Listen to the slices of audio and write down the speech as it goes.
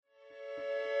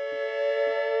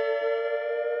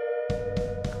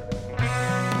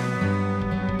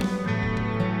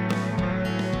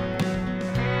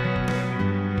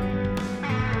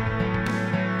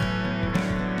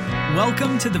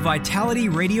Welcome to the Vitality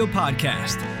Radio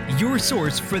Podcast, your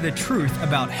source for the truth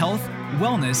about health,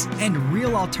 wellness, and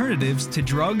real alternatives to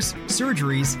drugs,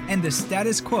 surgeries, and the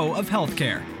status quo of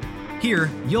healthcare. Here,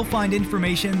 you'll find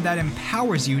information that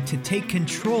empowers you to take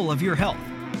control of your health.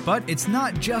 But it's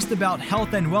not just about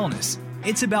health and wellness.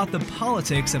 It's about the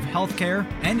politics of healthcare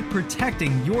and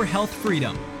protecting your health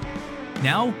freedom.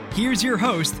 Now, here's your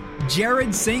host,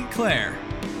 Jared St. Clair.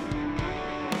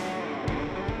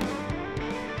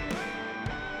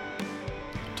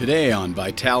 Today on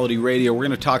Vitality Radio, we're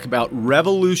going to talk about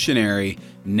revolutionary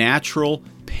natural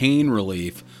pain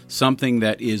relief, something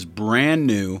that is brand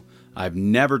new. I've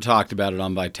never talked about it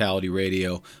on Vitality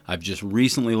Radio. I've just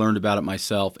recently learned about it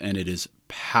myself, and it is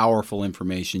powerful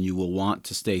information you will want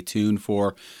to stay tuned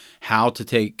for. How to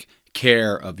take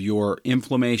care of your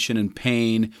inflammation and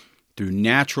pain through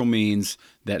natural means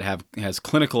that has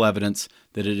clinical evidence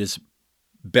that it is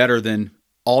better than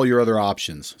all your other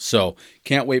options. So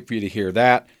can't wait for you to hear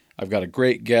that. I've got a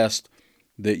great guest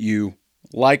that you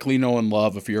likely know and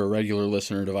love if you're a regular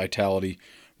listener to Vitality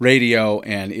Radio,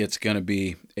 and it's going to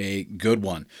be a good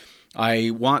one. I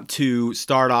want to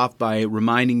start off by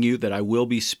reminding you that I will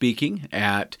be speaking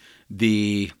at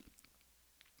the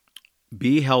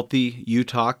Be Healthy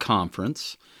Utah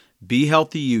Conference.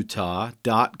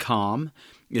 BeHealthyUtah.com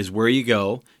is where you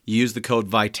go. You use the code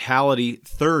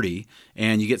Vitality30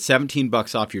 and you get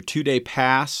 $17 off your 2-day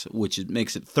pass, which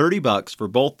makes it $30 for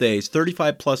both days,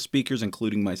 35 plus speakers,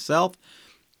 including myself,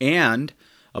 and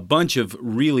a bunch of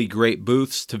really great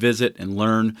booths to visit and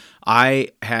learn.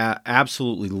 I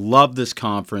absolutely love this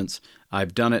conference.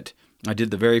 I've done it. I did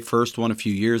the very first one a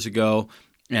few years ago,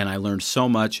 and I learned so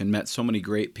much and met so many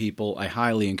great people. I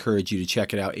highly encourage you to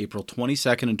check it out April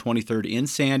 22nd and 23rd in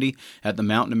Sandy at the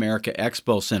Mountain America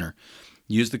Expo Center.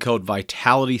 Use the code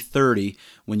Vitality30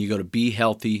 when you go to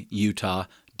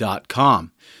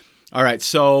BeHealthyUtah.com. All right,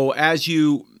 so as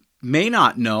you may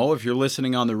not know, if you're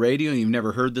listening on the radio and you've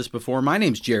never heard this before, my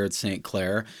name's Jared St.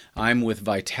 Clair. I'm with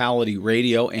Vitality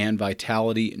Radio and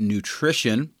Vitality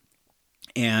Nutrition.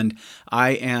 And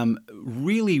I am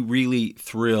really, really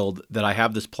thrilled that I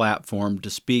have this platform to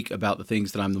speak about the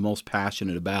things that I'm the most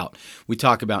passionate about. We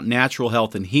talk about natural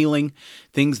health and healing,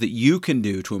 things that you can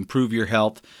do to improve your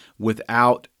health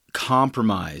without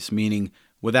compromise, meaning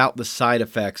without the side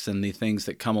effects and the things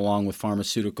that come along with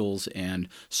pharmaceuticals and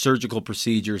surgical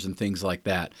procedures and things like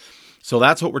that. So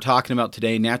that's what we're talking about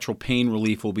today. Natural pain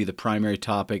relief will be the primary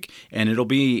topic, and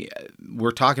we're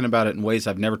talking about it in ways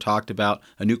I've never talked about,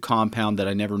 a new compound that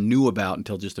I never knew about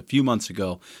until just a few months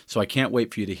ago. So I can't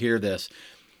wait for you to hear this.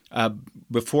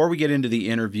 Before we get into the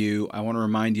interview, I want to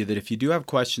remind you that if you do have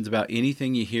questions about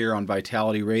anything you hear on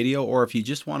Vitality Radio, or if you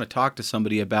just want to talk to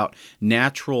somebody about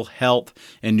natural health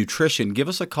and nutrition, give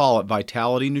us a call at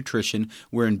Vitality Nutrition.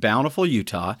 We're in Bountiful,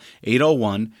 Utah,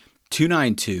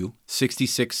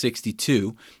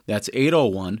 801-292-6662. That's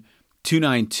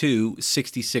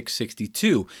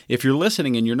 801-292-6662. If you're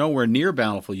listening and you're nowhere near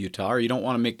Bountiful, Utah, or you don't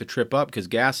want to make the trip up because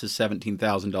gas is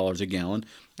 $17,000 a gallon,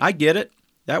 I get it.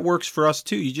 That works for us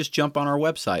too. You just jump on our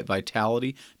website,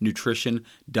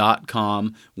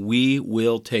 vitalitynutrition.com. We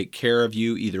will take care of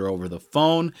you either over the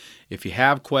phone. If you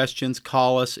have questions,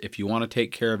 call us. If you want to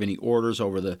take care of any orders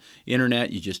over the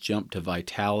internet, you just jump to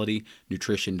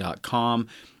vitalitynutrition.com.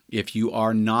 If you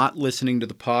are not listening to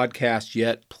the podcast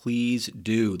yet, please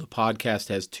do. The podcast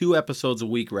has 2 episodes a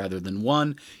week rather than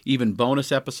 1, even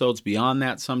bonus episodes beyond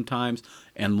that sometimes,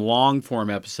 and long-form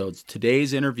episodes.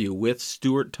 Today's interview with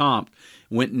Stuart Tompt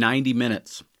went 90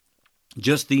 minutes.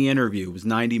 Just the interview was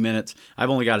 90 minutes. I've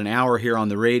only got an hour here on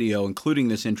the radio, including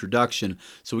this introduction,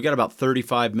 so we got about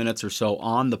 35 minutes or so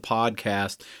on the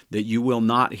podcast that you will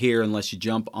not hear unless you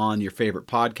jump on your favorite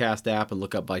podcast app and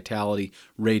look up Vitality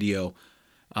Radio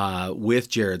with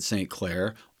Jared St.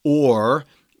 Clair, or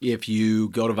if you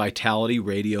go to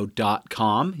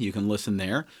vitalityradio.com, you can listen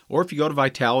there, or if you go to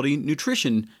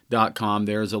vitalitynutrition.com,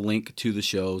 there's a link to the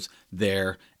shows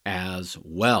there as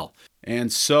well.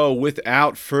 And so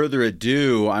without further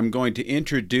ado, I'm going to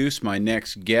introduce my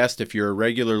next guest. If you're a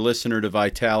regular listener to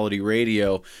Vitality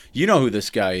Radio, you know who this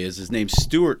guy is. His name's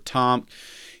Stuart Tompt.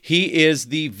 He is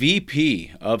the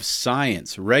VP of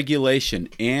Science, Regulation,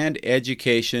 and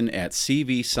Education at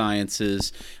CV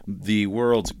Sciences, the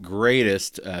world's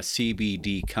greatest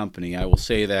CBD company. I will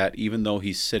say that even though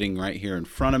he's sitting right here in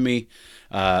front of me.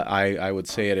 I would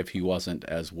say it if he wasn't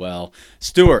as well.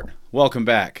 Stuart, welcome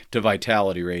back to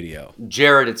Vitality Radio.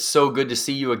 Jared, it's so good to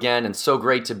see you again and so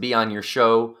great to be on your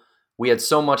show. We had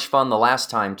so much fun the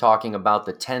last time talking about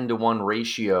the 10-to-1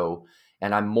 ratio,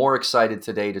 and I'm more excited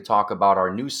today to talk about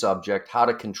our new subject, how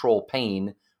to control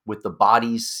pain with the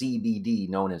body's CBD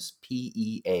known as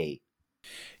PEA.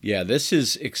 Yeah, this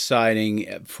is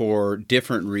exciting for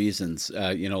different reasons.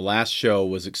 Last show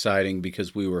was exciting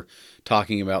because we were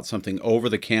talking about something over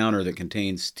the counter that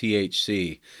contains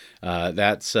THC.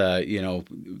 That's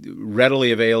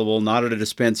readily available, not at a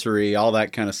dispensary, all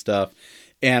that kind of stuff.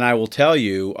 And I will tell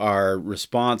you, our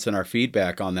response and our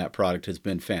feedback on that product has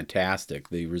been fantastic,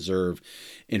 the Reserve.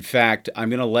 In fact, I'm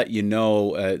going to let you know,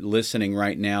 listening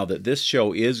right now, that this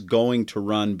show is going to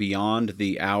run beyond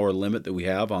the hour limit that we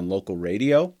have on local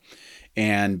radio.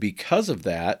 And because of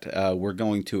that, we're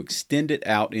going to extend it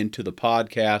out into the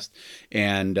podcast,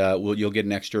 and you'll get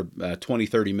an extra 20,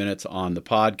 30 minutes on the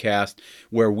podcast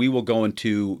where we will go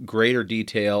into greater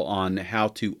detail on how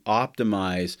to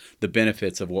optimize the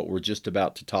benefits of what we're just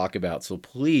about to talk about. So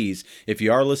please, if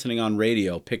you are listening on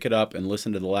radio, pick it up and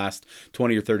listen to the last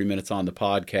 20 or 30 minutes on the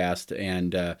podcast,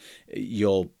 and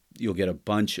you'll get a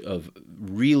bunch of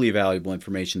really valuable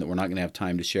information that we're not going to have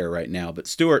time to share right now. But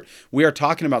Stuart, we are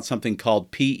talking about something called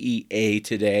PEA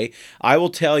today. I will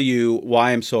tell you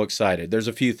why I'm so excited. There's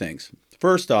a few things.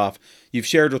 First off, you've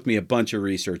shared with me a bunch of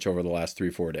research over the last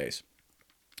 3-4 days.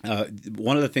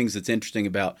 One of the things that's interesting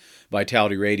about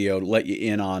Vitality Radio, to let you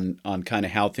in on kind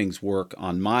of how things work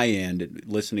on my end,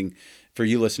 listening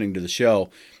to the show,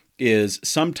 is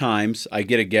sometimes I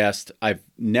get a guest I've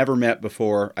never met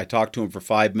before. I talk to him for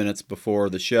 5 minutes before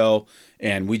the show,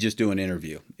 and we just do an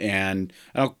interview. And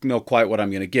I don't know quite what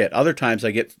I'm going to get. Other times I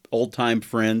get old-time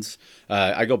friends.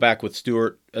 I go back with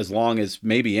Stuart as long as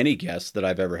maybe any guest that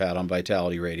I've ever had on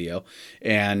Vitality Radio.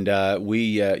 And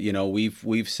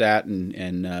we've sat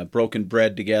and broken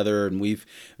bread together, and we've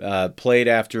played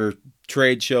after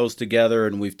trade shows together,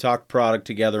 and we've talked product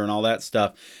together and all that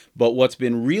stuff. But what's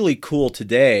been really cool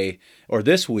today, or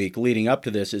this week leading up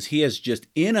to this, is he has just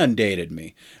inundated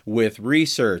me with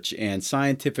research and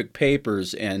scientific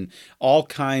papers and all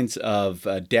kinds of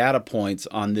data points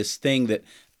on this thing that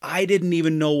I didn't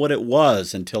even know what it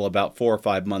was until about 4 or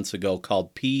 5 months ago,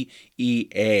 called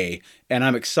PEA. And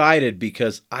I'm excited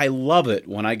because I love it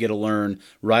when I get to learn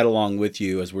right along with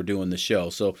you as we're doing the show.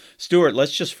 So Stuart,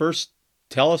 let's just first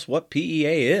tell us what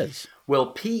PEA is.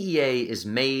 Well, PEA is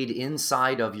made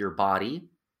inside of your body,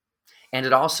 and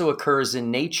it also occurs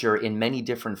in nature in many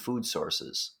different food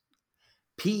sources.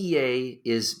 PEA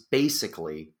is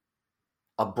basically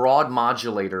a broad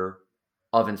modulator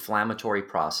of inflammatory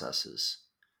processes,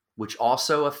 which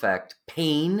also affect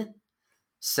pain,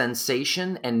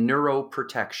 sensation, and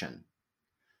neuroprotection.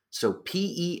 So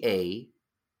PEA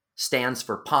stands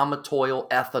for palmitoyl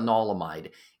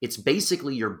ethanolamide. It's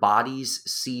basically your body's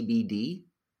CBD,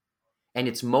 and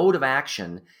its mode of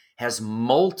action has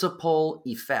multiple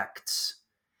effects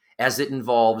as it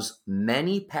involves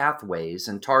many pathways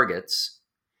and targets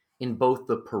in both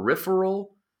the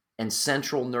peripheral and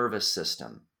central nervous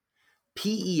system.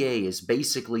 PEA is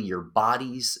basically your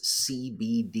body's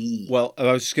CBD. Well,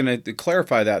 I was just going to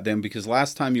clarify that then, because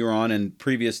last time you were on and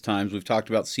previous times we've talked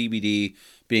about CBD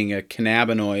being a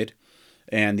cannabinoid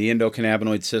and the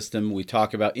endocannabinoid system. We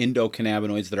talk about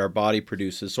endocannabinoids that our body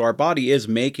produces. So our body is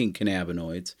making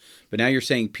cannabinoids, but now you're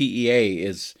saying PEA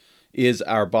is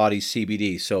our body's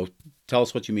CBD. So tell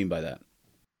us what you mean by that.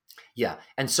 Yeah,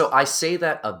 and so I say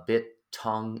that a bit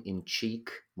tongue-in-cheek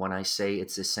when I say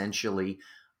it's essentially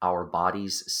our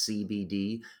body's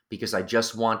CBD, because I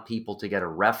just want people to get a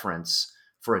reference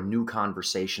for a new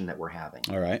conversation that we're having.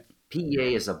 All right.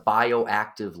 PEA is a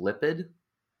bioactive lipid,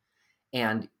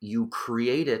 and you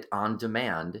create it on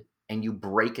demand and you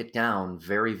break it down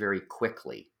very, very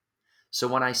quickly. So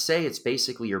when I say it's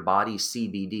basically your body's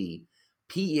CBD,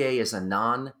 PEA is a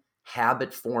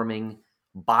non-habit-forming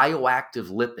bioactive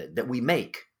lipid that we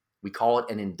make. We call it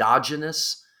an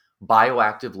endogenous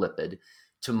bioactive lipid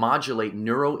to modulate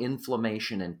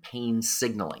neuroinflammation and pain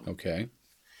signaling. Okay.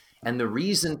 And the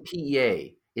reason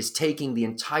PEA is taking the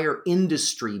entire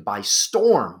industry by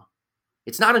storm,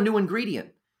 it's not a new ingredient.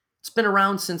 It's been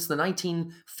around since the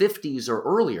 1950s or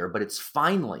earlier, but it's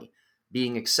finally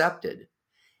being accepted.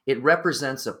 It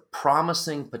represents a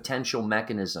promising potential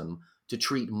mechanism to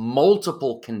treat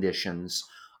multiple conditions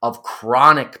of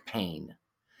chronic pain.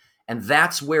 And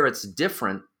that's where it's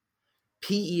different.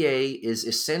 PEA is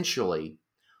essentially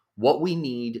what we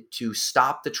need to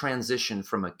stop the transition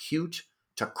from acute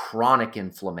to chronic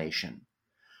inflammation.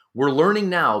 We're learning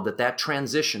now that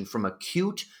transition from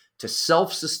acute to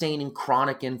self-sustaining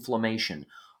chronic inflammation,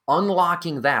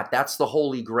 unlocking that's the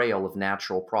holy grail of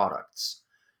natural products.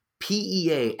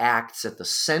 PEA acts at the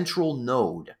central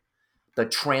node, the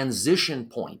transition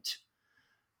point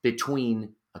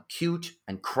between acute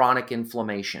and chronic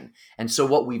inflammation. And so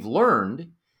what we've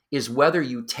learned is whether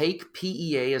you take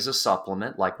PEA as a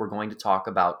supplement, like we're going to talk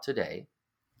about today,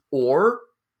 or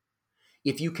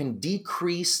if you can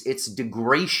decrease its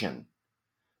degradation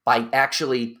by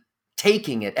actually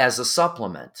taking it as a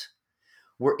supplement,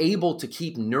 we're able to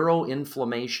keep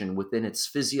neuroinflammation within its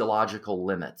physiological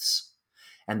limits.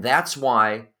 And that's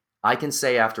why I can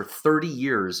say after 30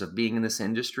 years of being in this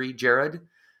industry, Jared,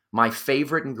 my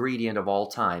favorite ingredient of all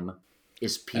time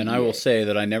is PEA. And I will say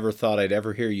that I never thought I'd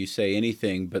ever hear you say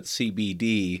anything but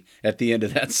CBD at the end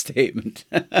of that statement.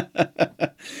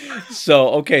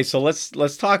 So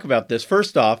let's talk about this.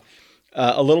 First off,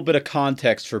 a little bit of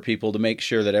context for people to make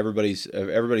sure that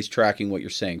everybody's tracking what you're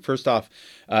saying. First off,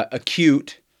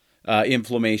 acute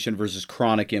inflammation versus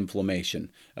chronic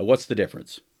inflammation. What's the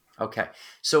difference? Okay,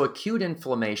 so acute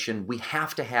inflammation, we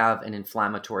have to have an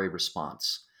inflammatory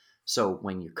response. So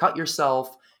when you cut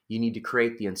yourself, you need to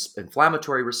create the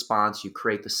inflammatory response. You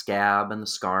create the scab and the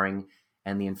scarring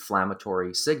and the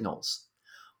inflammatory signals.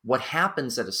 What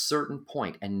happens at a certain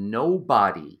point, and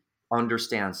nobody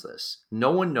understands this,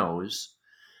 no one knows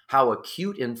how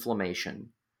acute inflammation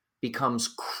becomes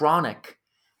chronic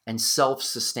and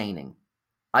self-sustaining.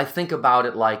 I think about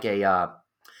it like a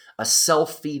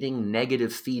self-feeding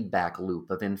negative feedback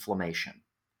loop of inflammation.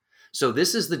 So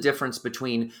this is the difference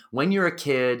between when you're a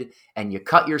kid and you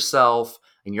cut yourself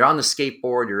and you're on the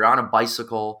skateboard, you're on a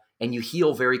bicycle, and you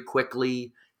heal very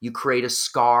quickly, you create a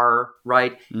scar,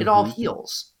 right? It all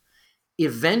heals.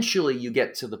 Eventually you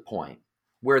get to the point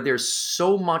where there's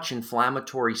so much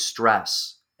inflammatory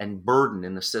stress and burden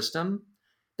in the system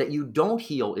that you don't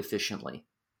heal efficiently.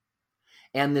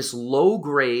 And this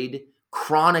low-grade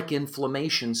chronic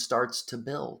inflammation starts to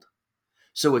build.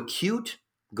 So acute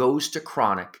goes to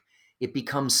chronic. It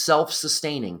becomes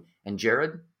self-sustaining. And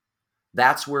Jared,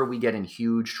 that's where we get in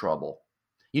huge trouble.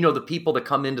 You know, the people that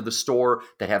come into the store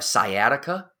that have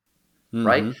sciatica,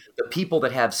 right? The people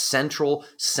that have central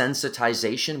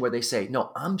sensitization where they say,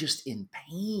 no, I'm just in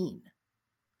pain.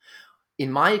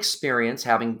 In my experience,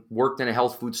 having worked in a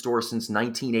health food store since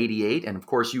 1988, and of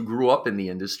course you grew up in the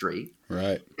industry,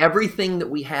 right? Everything that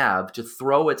we have to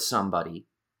throw at somebody,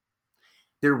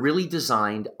 they're really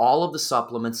designed, all of the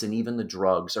supplements and even the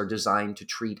drugs are designed to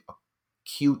treat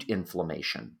acute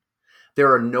inflammation.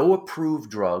 There are no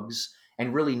approved drugs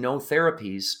and really no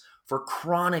therapies for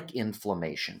chronic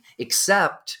inflammation,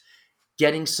 except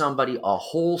getting somebody a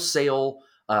wholesale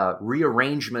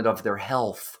rearrangement of their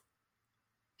health.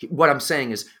 What I'm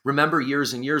saying is, remember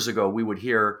years and years ago, we would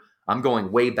hear, I'm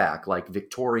going way back, like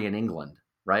Victorian England,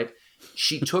 right?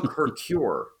 She took her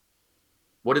cure.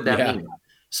 What did that mean?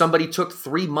 Somebody took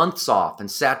 3 months off and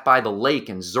sat by the lake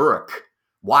in Zurich,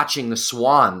 watching the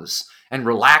swans and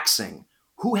relaxing.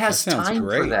 Who has time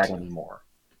for that anymore?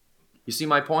 You see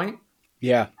my point?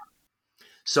 Yeah.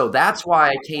 So that's why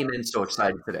I came in so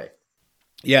excited today.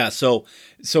 Yeah, so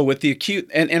with the acute,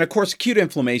 and of course, acute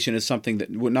inflammation is something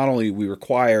that not only we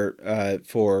require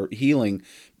for healing,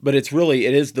 but it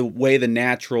is the way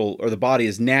the body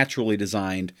is naturally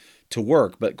designed to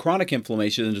work. But chronic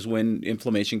inflammation is when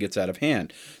inflammation gets out of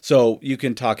hand. So you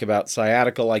can talk about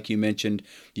sciatica, like you mentioned.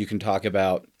 You can talk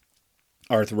about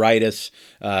arthritis.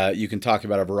 You can talk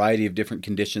about a variety of different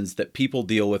conditions that people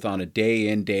deal with on a day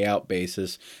in, day out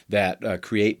basis that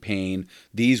create pain.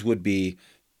 These would be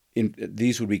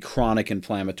chronic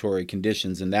inflammatory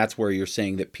conditions, and that's where you're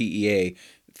saying that PEA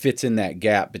fits in that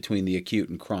gap between the acute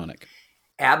and chronic.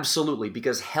 Absolutely,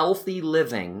 because healthy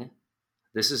living,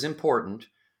 this is important,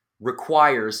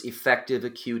 requires effective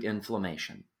acute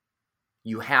inflammation.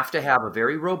 You have to have a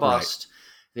very robust,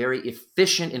 very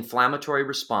efficient inflammatory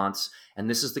response, and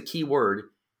this is the key word,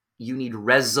 you need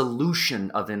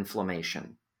resolution of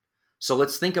inflammation. So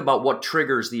let's think about what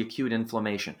triggers the acute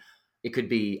inflammation. It could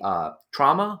be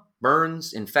trauma,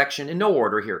 burns, infection, in no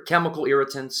order here. Chemical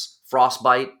irritants,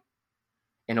 frostbite,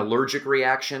 an allergic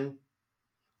reaction,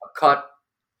 a cut,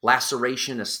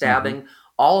 laceration, a stabbing.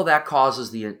 All of that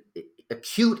causes the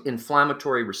acute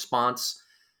inflammatory response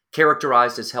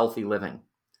characterized as healthy living.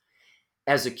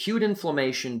 As acute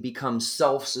inflammation becomes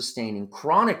self-sustaining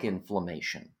chronic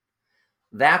inflammation,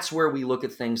 that's where we look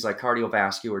at things like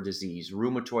cardiovascular disease,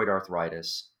 rheumatoid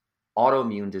arthritis,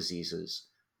 autoimmune diseases,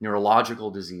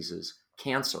 neurological diseases,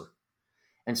 cancer.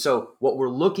 And so what we're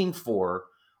looking for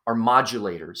are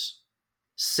modulators,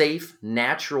 safe,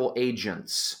 natural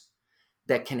agents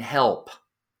that can help.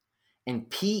 And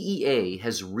PEA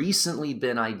has recently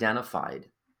been identified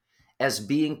as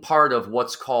being part of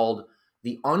what's called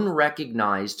the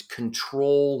unrecognized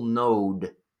control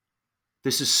node.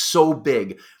 This is so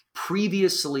big.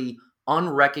 Previously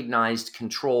unrecognized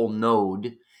control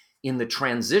node in the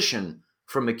transition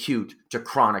from acute to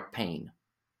chronic pain.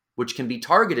 which can be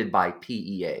targeted by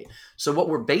PEA. So what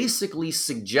we're basically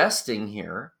suggesting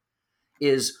here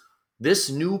is this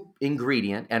new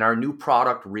ingredient and our new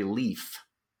product, Relief,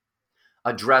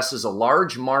 addresses a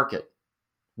large market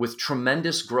with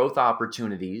tremendous growth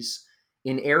opportunities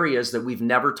in areas that we've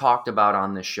never talked about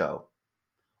on this show.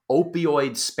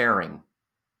 Opioid sparing,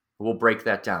 we'll break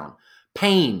that down.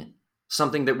 Pain,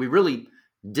 something that we really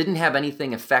didn't have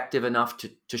anything effective enough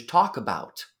to talk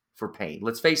about for pain.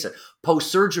 Let's face it,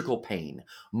 post-surgical pain,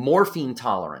 morphine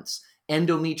tolerance,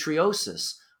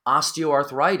 endometriosis,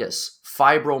 osteoarthritis,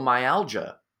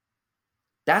 fibromyalgia.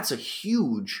 That's a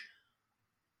huge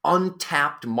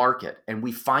untapped market, and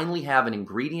we finally have an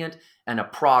ingredient and a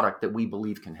product that we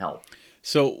believe can help.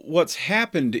 So what's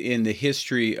happened in the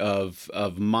history of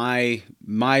my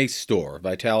store,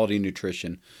 Vitality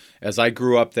Nutrition, as I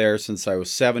grew up there since I was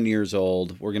 7 years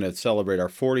old, we're going to celebrate our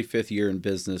 45th year in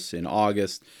business in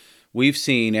August. We've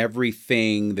seen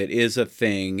everything that is a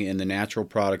thing in the natural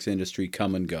products industry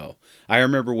come and go. I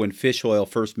remember when fish oil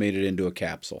first made it into a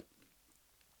capsule.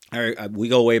 We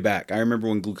go way back. I remember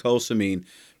when glucosamine,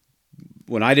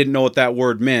 when I didn't know what that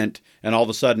word meant, and all of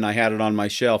a sudden I had it on my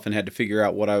shelf and had to figure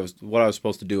out what I was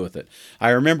supposed to do with it. I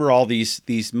remember all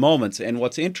these moments, and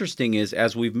what's interesting is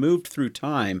as we've moved through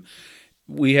time,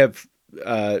 we have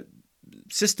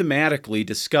systematically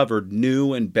discovered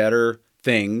new and better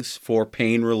things for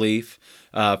pain relief,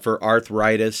 for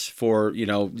arthritis, for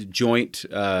joint.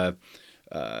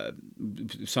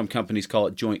 Some companies call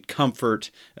it joint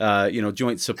comfort,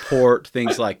 joint support,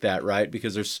 things like that, right?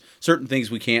 Because there's certain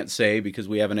things we can't say because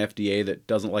we have an FDA that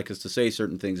doesn't like us to say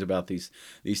certain things about these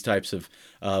types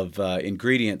of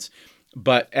ingredients.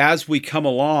 But as we come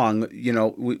along,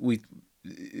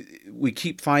 we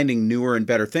keep finding newer and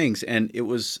better things. And it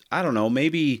was, I don't know,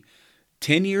 maybe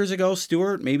 10 years ago,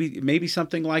 Stuart, maybe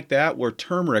something like that, where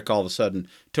turmeric all of a sudden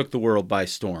took the world by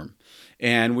storm.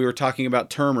 And we were talking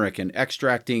about turmeric and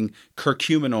extracting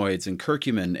curcuminoids and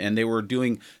curcumin, and they were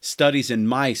doing studies in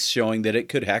mice showing that it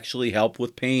could actually help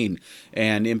with pain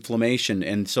and inflammation.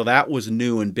 And so that was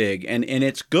new and big, and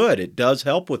it's good. It does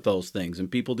help with those things, and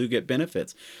people do get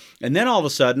benefits. And then all of a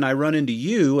sudden, I run into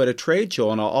you at a trade show,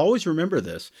 and I'll always remember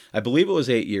this. I believe it was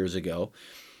 8 years ago.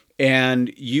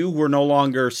 And you were no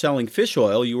longer selling fish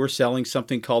oil. You were selling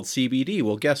something called CBD.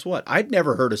 Well, guess what? I'd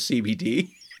never heard of CBD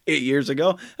 8 years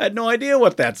ago. I had no idea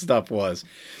what that stuff was.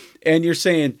 And you're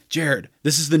saying, Jared,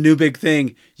 this is the new big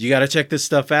thing. You got to check this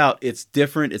stuff out. It's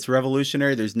different. It's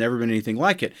revolutionary. There's never been anything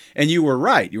like it. And you were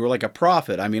right. You were like a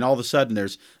prophet. I mean, all of a sudden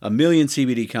there's a million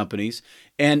CBD companies,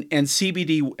 and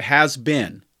CBD has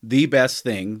been the best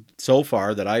thing so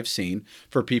far that I've seen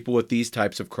for people with these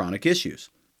types of chronic issues.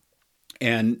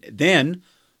 And then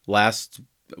last,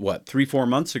 3-4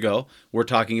 months ago, we're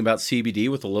talking about CBD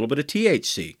with a little bit of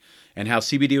THC, and how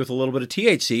CBD with a little bit of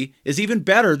THC is even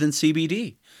better than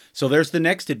CBD. So there's the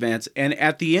next advance. And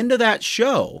at the end of that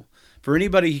show, for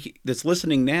anybody that's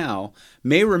listening now,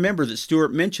 may remember that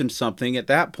Stuart mentioned something at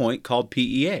that point called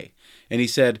PEA. And he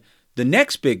said, the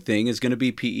next big thing is going to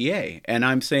be PEA. And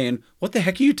I'm saying, what the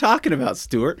heck are you talking about,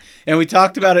 Stuart? And we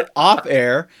talked about it off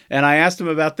air, and I asked him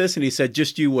about this, and he said,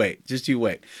 just you wait.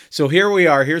 So here we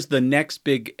are. Here's the next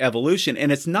big evolution.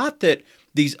 And it's not that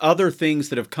these other things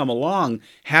that have come along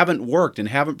haven't worked and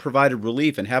haven't provided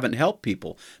relief and haven't helped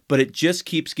people, but it just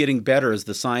keeps getting better as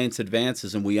the science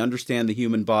advances and we understand the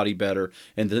human body better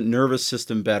and the nervous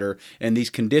system better and these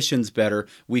conditions better.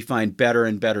 We find better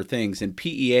and better things. And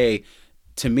PEA,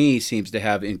 to me, seems to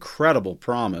have incredible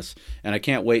promise, and I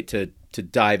can't wait to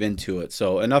dive into it.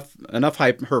 So enough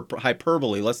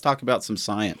hyperbole. Let's talk about some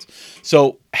science.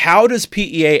 So how does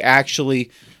PEA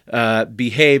actually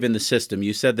behave in the system?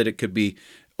 You said that it could be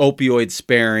opioid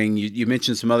sparing. You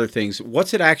mentioned some other things.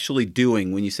 What's it actually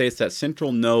doing when you say it's that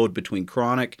central node between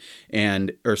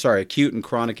acute and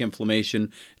chronic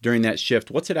inflammation during that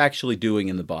shift? What's it actually doing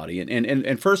in the body?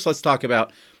 And first, let's talk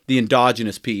about the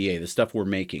endogenous PEA, the stuff we're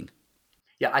making.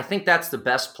 Yeah, I think that's the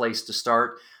best place to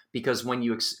start, because when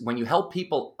you help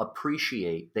people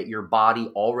appreciate that your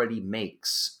body already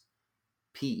makes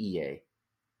PEA,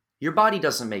 your body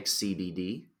doesn't make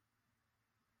CBD,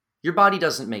 your body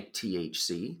doesn't make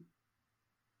THC,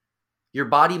 your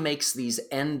body makes these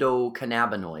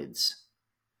endocannabinoids.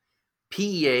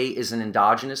 PEA is an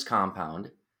endogenous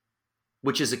compound,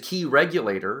 which is a key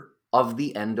regulator of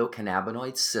the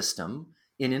endocannabinoid system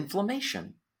in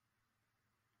inflammation.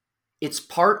 It's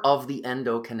part of the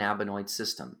endocannabinoid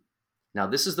system. Now,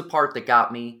 this is the part that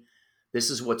got me. This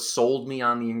is what sold me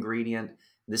on the ingredient.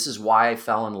 This is why I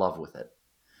fell in love with it.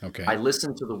 Okay. I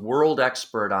listened to the world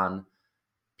expert on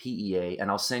PEA, and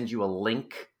I'll send you a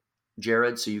link,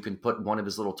 Jared, so you can put one of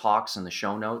his little talks in the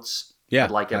show notes. Yeah,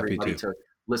 I'd like happy everybody to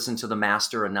listen to the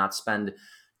master and not spend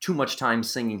too much time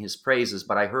singing his praises.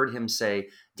 But I heard him say,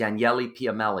 Daniele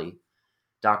Piamelli,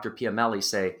 Dr. Piamelli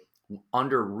say,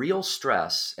 under real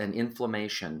stress and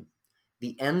inflammation,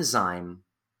 the enzyme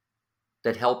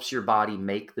that helps your body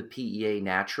make the PEA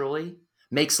naturally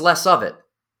makes less of it.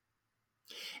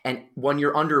 And when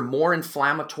you're under more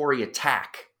inflammatory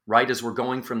attack, right, as we're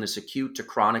going from this acute to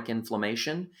chronic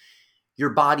inflammation, your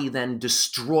body then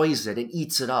destroys it and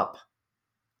eats it up.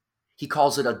 He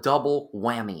calls it a double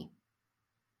whammy.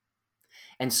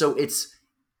 And so it's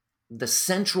the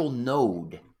central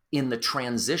node in the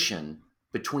transition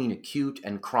between acute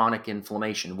and chronic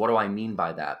inflammation. What do I mean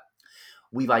by that?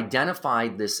 We've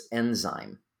identified this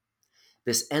enzyme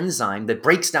that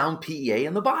breaks down PEA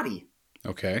in the body.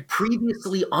 Okay.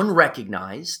 Previously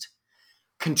unrecognized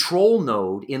control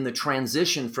node in the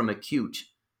transition from acute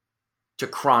to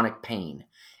chronic pain.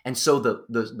 And so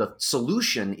the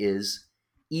solution is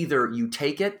either you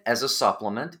take it as a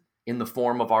supplement in the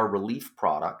form of our relief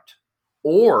product,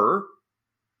 or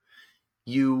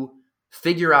you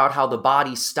figure out how the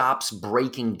body stops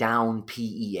breaking down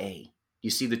PEA. You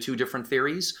see the two different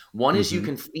theories? One is you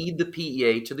can feed the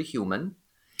PEA to the human.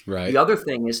 Right. The other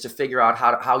thing is to figure out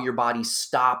how your body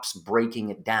stops breaking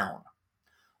it down.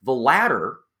 The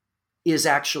latter is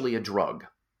actually a drug.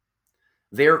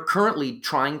 They're currently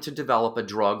trying to develop a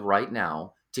drug right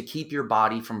now to keep your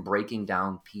body from breaking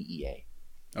down PEA.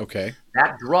 Okay.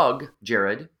 That drug,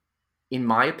 Jared, in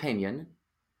my opinion,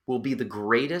 will be the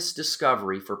greatest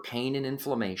discovery for pain and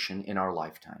inflammation in our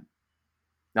lifetime.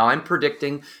 Now, I'm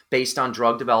predicting, based on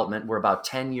drug development, we're about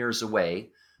 10 years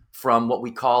away from what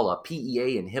we call a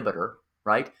PEA inhibitor,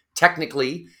 right?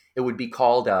 Technically, it would be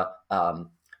called an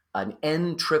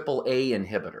N-AAA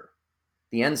inhibitor.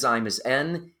 The enzyme is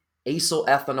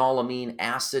N-acyl-ethanolamine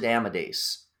acid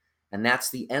amidase, and that's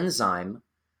the enzyme,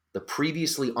 the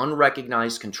previously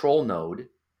unrecognized control node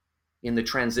in the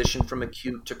transition from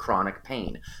acute to chronic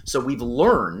pain. So we've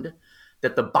learned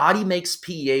that the body makes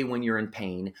PEA when you're in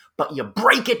pain, but you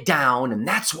break it down, and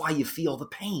that's why you feel the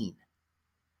pain.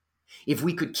 If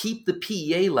we could keep the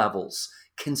PEA levels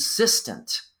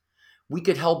consistent, we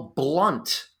could help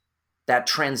blunt that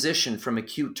transition from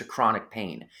acute to chronic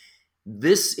pain.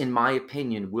 This, in my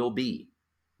opinion, will be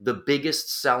the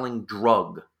biggest selling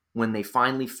drug when they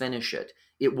finally finish it.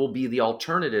 It will be the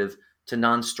alternative to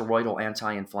non-steroidal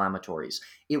anti-inflammatories.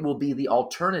 It will be the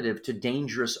alternative to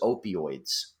dangerous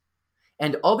opioids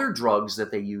and other drugs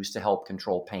that they use to help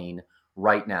control pain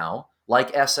right now,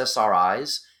 like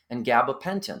SSRIs and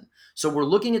gabapentin. So we're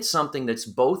looking at something that's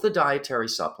both a dietary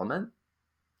supplement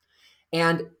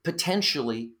and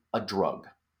potentially a drug.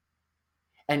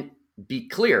 And be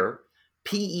clear,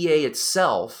 PEA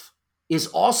itself is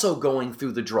also going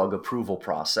through the drug approval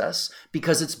process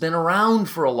because it's been around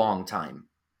for a long time.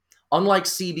 Unlike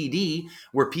CBD,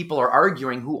 where people are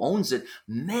arguing who owns it,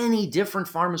 many different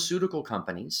pharmaceutical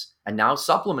companies and now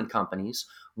supplement companies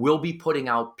will be putting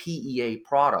out PEA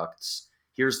products.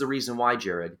 Here's the reason why,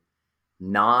 Jared.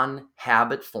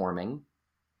 Non-habit forming,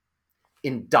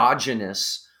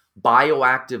 endogenous,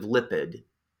 bioactive lipid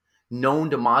known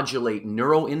to modulate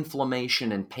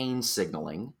neuroinflammation and pain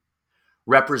signaling,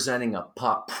 representing a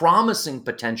promising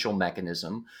potential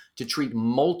mechanism to treat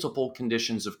multiple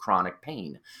conditions of chronic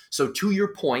pain. So to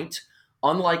your point,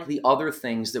 unlike the other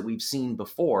things that we've seen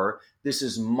before, this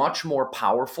is much more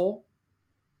powerful.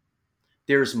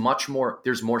 There's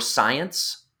more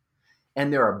science,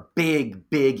 and there are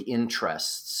big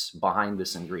interests behind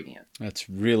this ingredient. That's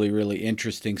really, really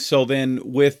interesting. So then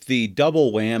with the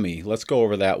double whammy, let's go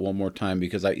over that one more time,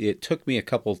 because it took me a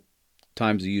couple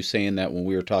times of you saying that when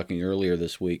we were talking earlier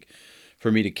this week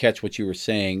for me to catch what you were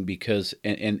saying, because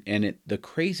the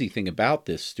crazy thing about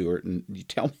this, Stuart, and you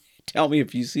tell me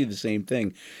if you see the same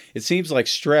thing, it seems like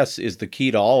stress is the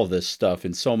key to all of this stuff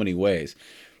in so many ways.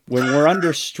 When we're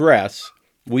under stress,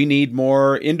 we need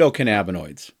more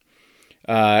endocannabinoids.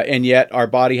 And yet our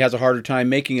body has a harder time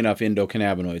making enough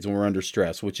endocannabinoids when we're under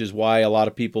stress, which is why a lot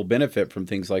of people benefit from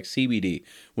things like CBD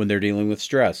when they're dealing with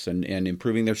stress and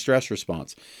improving their stress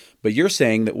response. But you're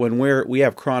saying that when we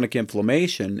have chronic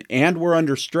inflammation and we're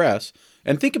under stress,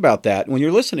 and think about that, when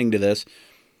you're listening to this,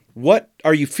 what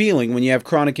are you feeling when you have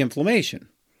chronic inflammation?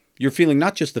 You're feeling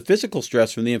not just the physical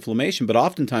stress from the inflammation, but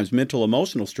oftentimes mental,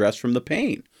 emotional stress from the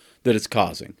pain that it's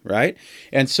causing, right?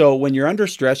 And so when you're under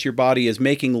stress, your body is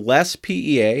making less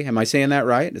PEA. Am I saying that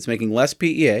right? It's making less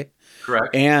PEA.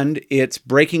 Correct. And it's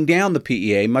breaking down the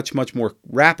PEA much, much more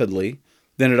rapidly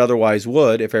than it otherwise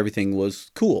would if everything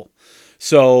was cool.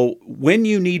 So when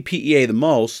you need PEA the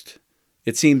most,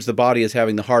 it seems the body is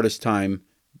having the hardest time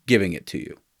giving it to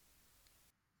you.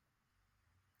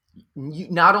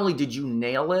 not only did you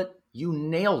nail it, you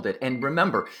nailed it. And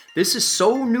remember, this is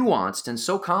so nuanced and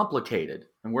so complicated,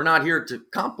 and we're not here to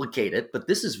complicate it, but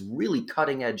this is really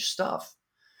cutting edge stuff.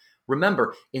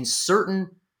 Remember, in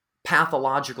certain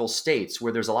pathological states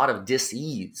where there's a lot of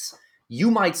dis-ease,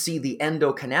 you might see the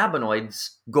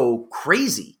endocannabinoids go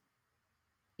crazy,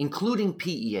 including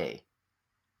PEA,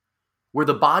 where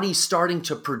the body's starting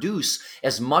to produce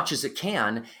as much as it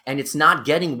can, and it's not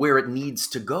getting where it needs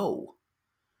to go.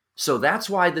 So that's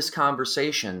why this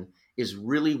conversation is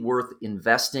really worth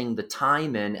investing the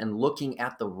time in and looking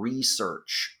at the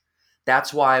research.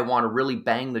 That's why I want to really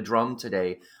bang the drum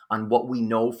today on what we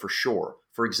know for sure.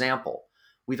 For example,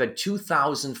 we've had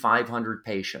 2,500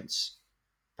 patients,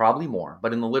 probably more,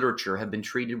 but in the literature have been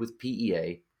treated with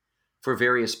PEA for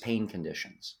various pain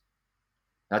conditions.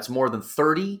 That's more than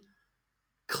 30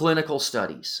 clinical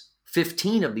studies.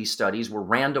 15 of these studies were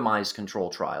randomized control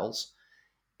trials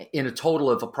in a total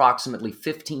of approximately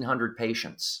 1,500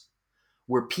 patients,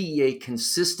 where PEA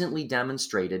consistently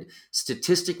demonstrated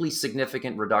statistically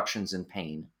significant reductions in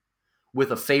pain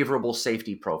with a favorable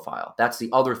safety profile. That's the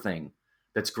other thing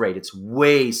that's great. It's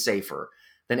way safer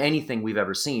than anything we've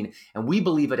ever seen. And we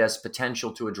believe it has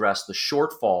potential to address the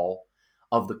shortfall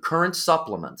of the current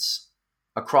supplements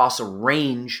across a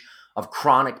range of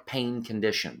chronic pain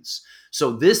conditions.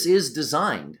 So this is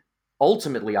designed,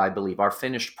 ultimately, I believe, our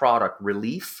finished product,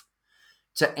 Relief,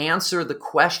 to answer the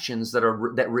questions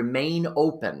that remain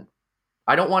open.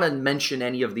 I don't want to mention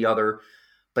any of the other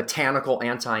botanical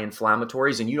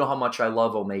anti-inflammatories, and you know how much I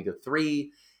love omega-3,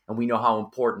 and we know how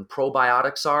important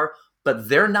probiotics are, but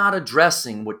they're not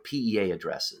addressing what PEA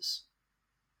addresses.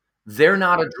 They're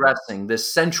not addressing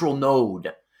this central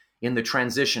node in the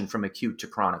transition from acute to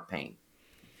chronic pain.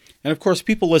 And of course,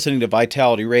 people listening to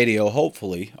Vitality Radio,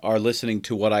 hopefully, are listening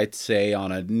to what I say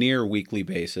on a near weekly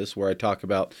basis, where I talk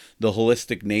about the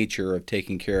holistic nature of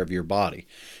taking care of your body.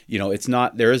 You know,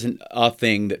 there isn't a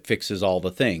thing that fixes all the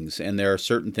things, and there are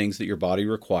certain things that your body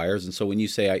requires. And so when you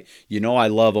say, I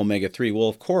love omega-3, well,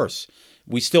 of course,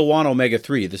 we still want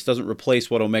omega-3. This doesn't replace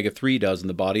what omega-3 does in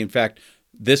the body. In fact,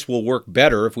 this will work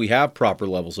better if we have proper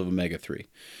levels of omega-3.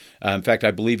 In fact, I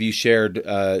believe you shared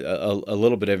a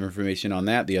little bit of information on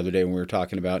that the other day when we were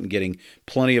talking about and getting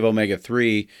plenty of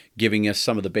omega-3, giving us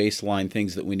some of the baseline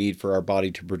things that we need for our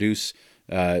body to produce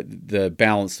the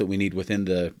balance that we need within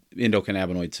the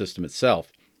endocannabinoid system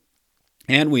itself.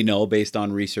 And we know, based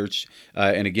on research,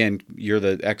 and again, you're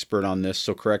the expert on this,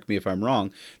 so correct me if I'm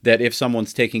wrong, that if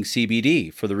someone's taking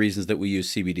CBD for the reasons that we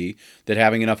use CBD, that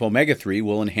having enough omega-3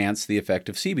 will enhance the effect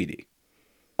of CBD.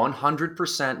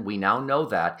 100%. We now know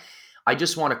that. I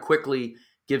just want to quickly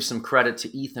give some credit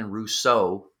to Ethan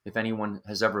Russo. If anyone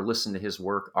has ever listened to his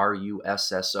work,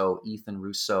 Russo, Ethan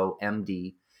Russo,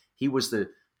 MD. He was the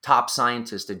top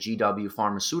scientist at GW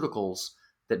Pharmaceuticals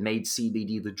that made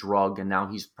CBD the drug, and now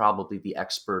he's probably the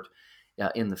expert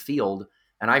in the field.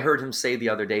 And I heard him say the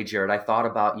other day, Jared, I thought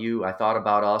about you, I thought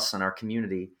about us and our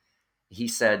community. He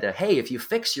said, hey, if you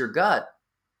fix your gut,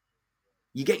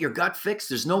 you get your gut fixed.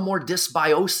 There's no more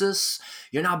dysbiosis.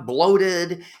 You're not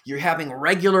bloated. You're having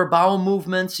regular bowel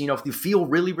movements. You know, if you feel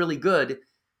really, really good,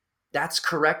 that's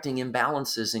correcting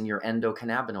imbalances in your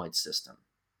endocannabinoid system.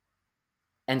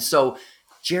 And so,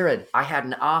 Jared, I had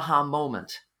an aha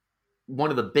moment. One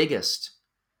of the biggest.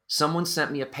 Someone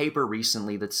sent me a paper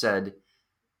recently that said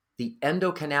the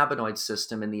endocannabinoid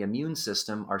system and the immune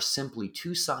system are simply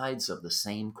two sides of the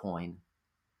same coin.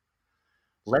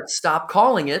 Let's stop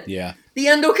calling it the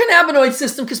endocannabinoid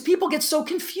system, because people get so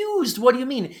confused. What do you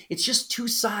mean? It's just two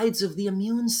sides of the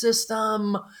immune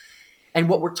system. And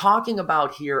what we're talking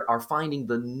about here are finding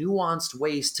the nuanced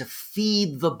ways to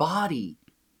feed the body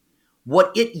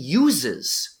what it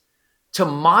uses to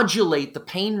modulate the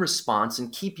pain response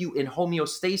and keep you in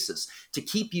homeostasis, to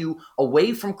keep you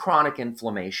away from chronic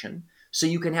inflammation so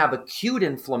you can have acute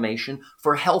inflammation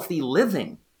for healthy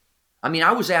living. I mean,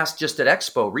 I was asked just at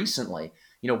Expo recently,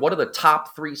 what are the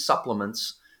top 3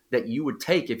 supplements that you would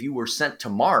take if you were sent to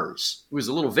Mars? It was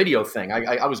a little video thing.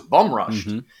 I was bum rushed.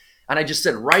 Mm-hmm. And I just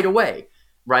said right away,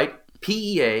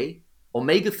 PEA,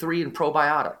 omega-3, and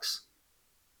probiotics.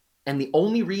 And the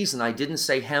only reason I didn't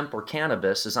say hemp or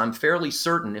cannabis is I'm fairly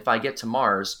certain if I get to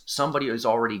Mars, somebody is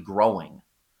already growing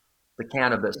the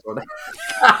cannabis or the...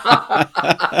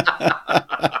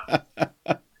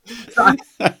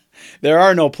 There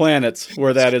are no planets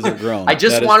where that isn't grown. I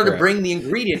just wanted to bring the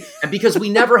ingredient. And because we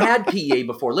never had PEA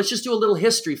before, let's just do a little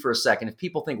history for a second. If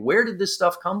people think, where did this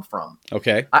stuff come from?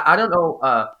 Okay. I don't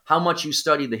know how much you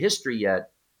studied the history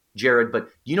yet, Jared, but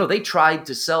they tried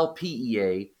to sell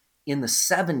PEA in the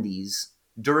 70s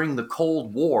during the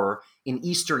Cold War in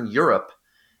Eastern Europe.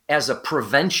 as a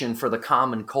prevention for the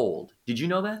common cold. Did you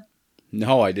know that?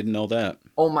 No, I didn't know that.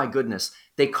 Oh my goodness.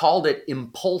 They called it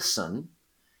Impulsin.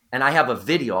 And I have a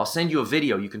video. I'll send you a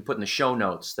video you can put in the show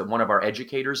notes that one of our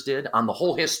educators did on the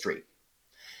whole history.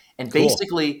 And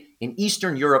basically, in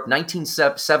Eastern Europe,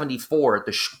 1974, at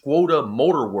the Škoda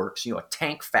Motor Works, a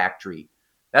tank factory.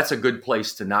 That's a good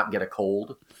place to not get a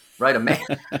cold, right?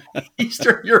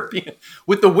 Eastern European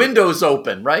with the windows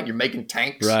open, right? You're making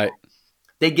tanks. Right.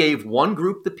 They gave one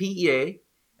group the PEA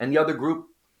and the other group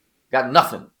got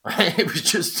nothing. Right?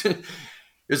 It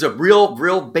was a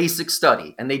real basic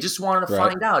study. And they just wanted to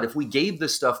find out if we gave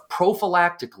this stuff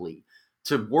prophylactically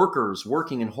to workers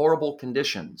working in horrible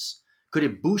conditions, could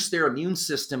it boost their immune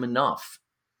system enough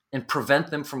and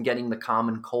prevent them from getting the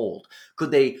common cold?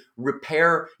 Could they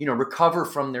recover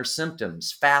from their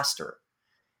symptoms faster?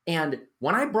 And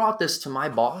when I brought this to my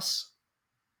boss,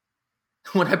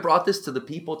 when I brought this to the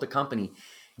people at the company,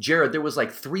 Jared, there was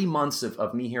like 3 months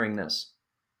of me hearing this.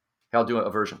 I'll do a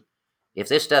version. If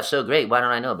this stuff's so great, why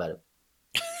don't I know about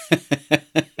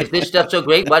it? If this stuff's so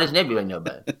great, why doesn't everybody know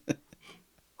about it?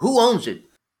 Who owns it?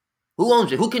 Who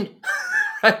owns it? Who can...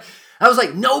 I was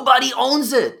like, nobody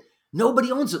owns it.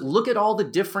 Nobody owns it. Look at all the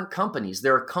different companies.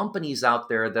 There are companies out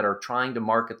there that are trying to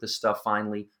market this stuff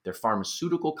finally. There are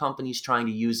pharmaceutical companies trying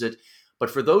to use it.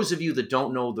 But for those of you that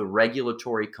don't know the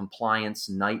regulatory compliance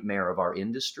nightmare of our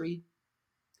industry,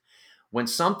 when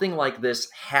something like this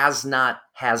has not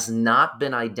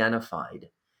been identified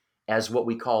as what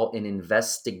we call an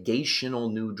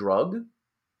investigational new drug,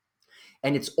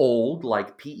 and it's old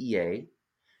like PEA,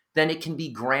 then it can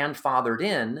be grandfathered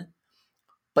in,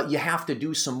 but you have to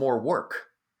do some more work.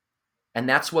 And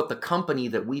that's what the company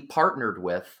that we partnered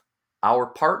with, our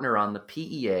partner on the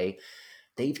PEA,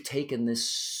 they've taken this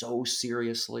so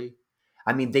seriously.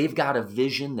 I mean, they've got a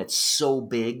vision that's so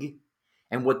big.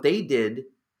 And what they did,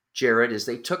 Jared, is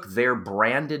they took their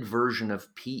branded version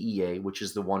of PEA, which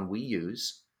is the one we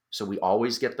use. So we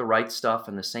always get the right stuff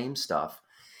and the same stuff.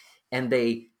 And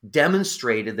they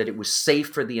demonstrated that it was safe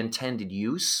for the intended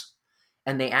use.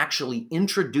 And they actually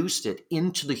introduced it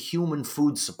into the human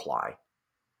food supply.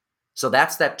 So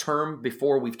that's that term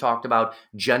before we've talked about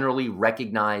generally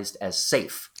recognized as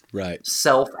safe. Right.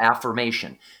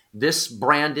 Self-affirmation. This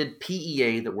branded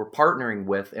PEA that we're partnering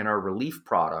with in our relief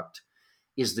product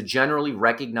is the generally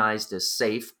recognized as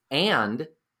safe and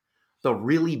the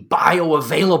really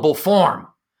bioavailable form.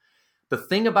 The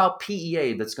thing about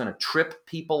PEA that's going to trip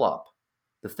people up,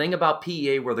 the thing about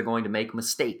PEA where they're going to make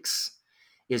mistakes,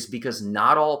 is because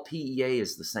not all PEA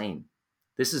is the same.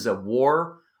 This is a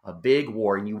war, a big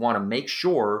war, and you want to make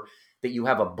sure that you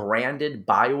have a branded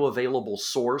bioavailable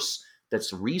source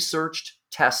that's researched,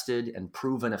 tested, and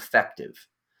proven effective.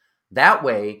 That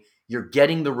way, you're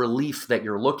getting the relief that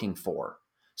you're looking for.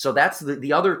 So that's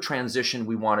the other transition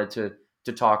we wanted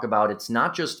to talk about. It's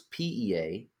not just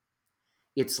PEA,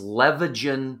 it's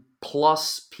Levagen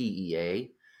plus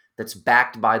PEA that's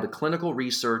backed by the clinical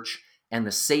research and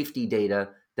the safety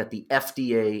data that the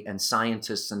FDA and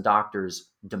scientists and doctors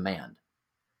demand.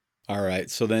 All right.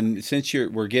 So then, since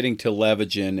we're getting to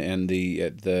Levagen and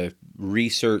the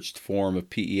researched form of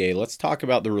PEA, let's talk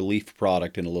about the relief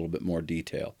product in a little bit more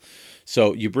detail.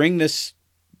 So you bring this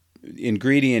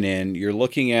ingredient in, you're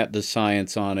looking at the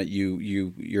science on it,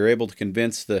 you're able to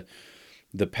convince the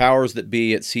powers that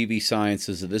be at CV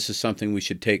Sciences that this is something we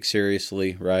should take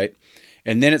seriously, right?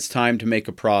 And then it's time to make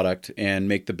a product and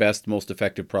make the best, most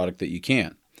effective product that you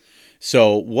can.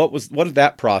 So what did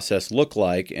that process look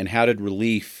like, and how did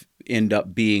relief end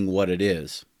up being what it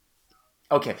is?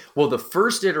 Okay, well, the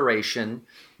first iteration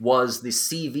was the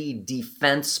CV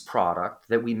Defense product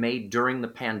that we made during the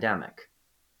pandemic.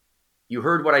 You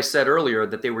heard what I said earlier,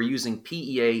 that they were using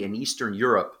PEA in Eastern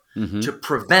Europe to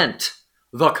prevent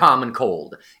the common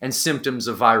cold and symptoms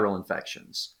of viral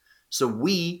infections. So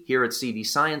we, here at CV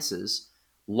Sciences,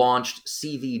 launched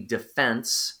CV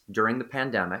Defense during the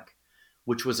pandemic,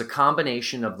 which was a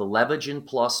combination of the Levagen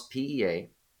plus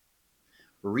PEA,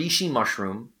 reishi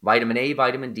mushroom, vitamin A,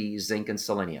 vitamin D, zinc, and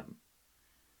selenium.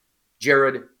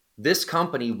 Jared, this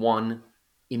company won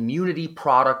Immunity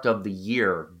Product of the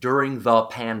Year during the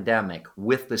pandemic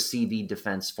with the CV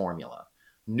Defense formula.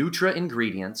 Nutra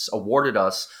Ingredients awarded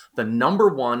us the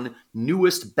 #1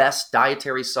 newest best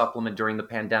dietary supplement during the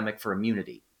pandemic for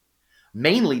immunity,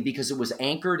 mainly because it was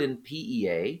anchored in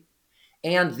PEA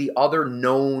and the other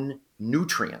known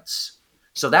nutrients.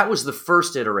 So that was the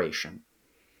first iteration.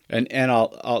 And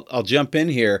I'll jump in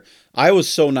here. I was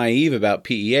so naive about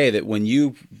PEA that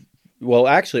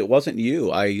actually it wasn't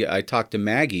you. I talked to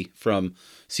Maggie from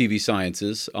CV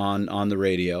Sciences on the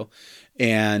radio,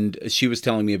 and she was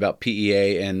telling me about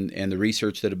PEA and the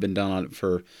research that had been done on it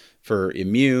for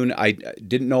immune. I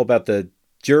didn't know about the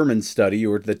German study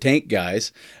or the tank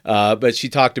guys, but she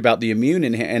talked about the immune,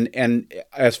 and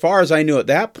as far as I knew at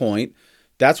that point,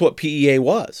 that's what PEA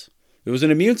was. It was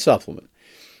an immune supplement.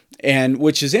 And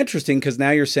which is interesting because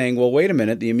now you're saying, well, wait a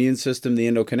minute, the immune system, the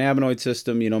endocannabinoid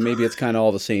system, maybe it's kind of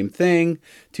all the same thing,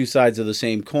 two sides of the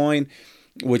same coin,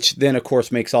 which then, of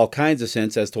course, makes all kinds of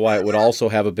sense as to why it would also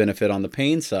have a benefit on the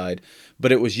pain side.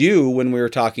 But it was you, when we were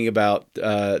talking about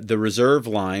the reserve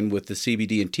line with the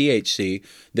CBD and THC,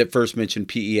 that first mentioned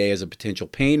PEA as a potential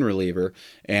pain reliever.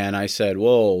 And I said,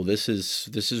 whoa, this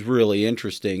is really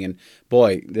interesting. And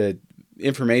boy, the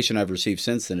information I've received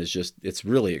since then is it's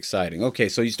really exciting. Okay,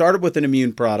 so you started with an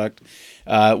immune product,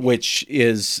 which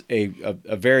is a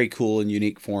very cool and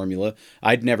unique formula.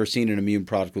 I'd never seen an immune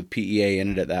product with PEA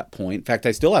in it at that point. In fact,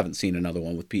 I still haven't seen another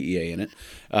one with PEA in it.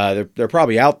 They're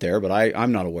probably out there, but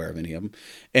I'm not aware of any of them.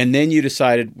 And then you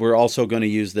decided we're also going to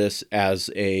use this as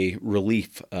a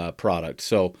relief product.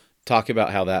 So talk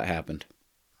about how that happened.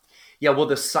 Yeah, well,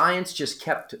 the science just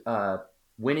kept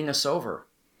winning us over.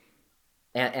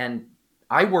 And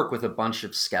I work with a bunch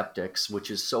of skeptics,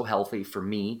 which is so healthy for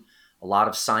me. A lot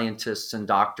of scientists and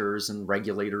doctors and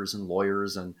regulators and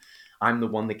lawyers, and I'm the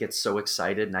one that gets so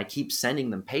excited. And I keep sending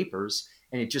them papers,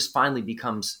 and it just finally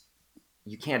becomes,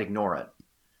 you can't ignore it.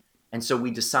 And so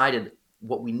we decided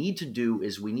what we need to do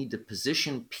is we need to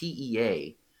position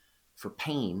PEA for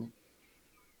pain,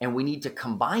 and we need to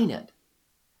combine it.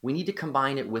 We need to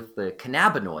combine it with the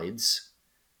cannabinoids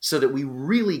so that we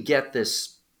really get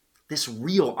this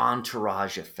real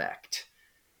entourage effect.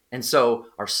 And so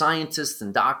our scientists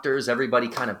and doctors, everybody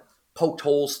kind of poked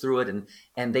holes through it,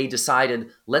 and they decided,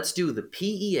 let's do the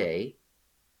PEA,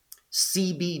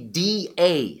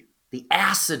 CBDA, the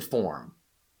acid form,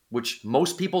 which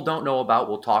most people don't know about,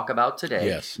 we'll talk about today.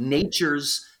 Yes.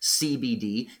 Nature's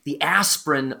CBD, the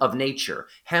aspirin of nature,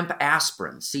 hemp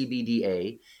aspirin,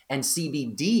 CBDA, and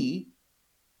CBD,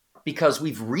 because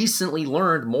we've recently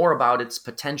learned more about its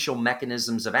potential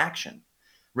mechanisms of action.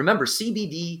 Remember,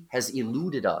 CBD has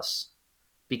eluded us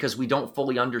because we don't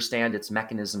fully understand its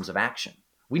mechanisms of action.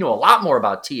 We know a lot more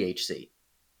about THC.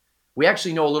 We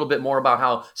actually know a little bit more about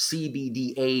how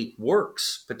CBDA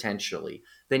works potentially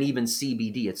than even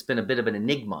CBD. It's been a bit of an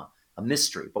enigma, a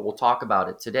mystery, but we'll talk about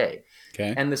it today.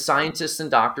 Okay. And the scientists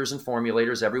and doctors and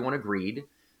formulators, everyone agreed,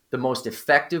 the most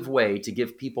effective way to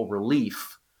give people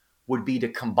relief would be to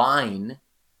combine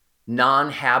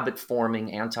non-habit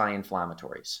forming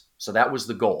anti-inflammatories. So that was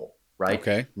the goal, right?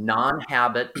 Okay.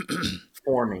 Non-habit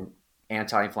forming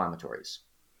anti-inflammatories.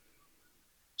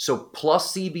 So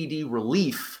plus CBD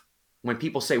relief, when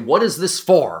people say, what is this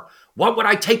for? What would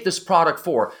I take this product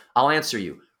for? I'll answer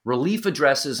you. Relief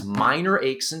addresses minor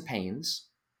aches and pains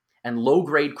and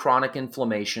low-grade chronic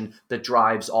inflammation that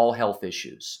drives all health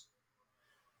issues.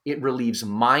 It relieves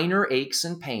minor aches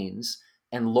and pains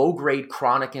and low-grade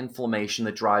chronic inflammation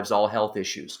that drives all health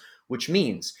issues, which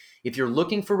means if you're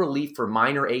looking for relief for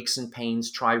minor aches and pains,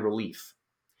 try Relief.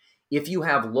 If you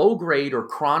have low-grade or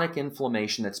chronic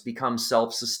inflammation that's become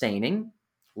self-sustaining,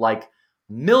 like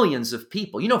millions of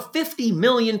people, 50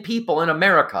 million people in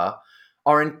America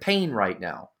are in pain right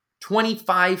now,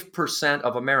 25%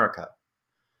 of America.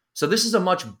 So this is a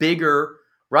much bigger,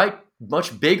 right?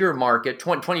 Much bigger market,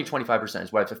 20 to 25%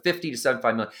 is what it's 50 to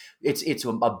 75 million. It's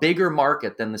a bigger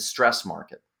market than the stress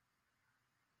market.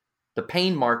 The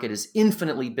pain market is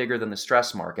infinitely bigger than the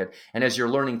stress market. And as you're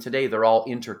learning today, they're all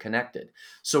interconnected.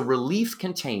 So Relief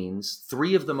contains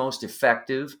 3 of the most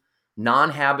effective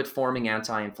non-habit forming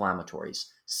anti-inflammatories,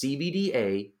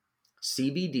 CBDA,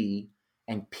 CBD,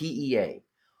 and PEA,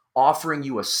 offering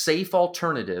you a safe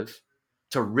alternative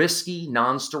to risky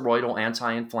non-steroidal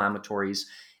anti-inflammatories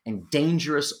and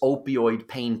dangerous opioid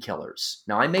painkillers.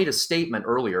 Now, I made a statement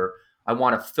earlier. I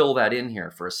want to fill that in here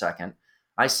for a second.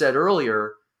 I said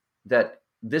earlier that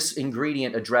this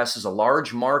ingredient addresses a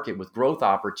large market with growth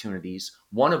opportunities.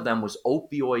 One of them was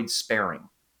opioid sparing.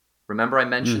 Remember I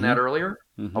mentioned that earlier?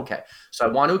 Mm-hmm. Okay. So I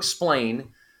want to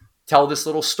tell this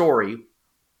little story.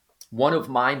 One of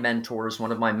my mentors,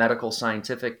 one of my medical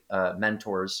scientific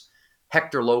mentors,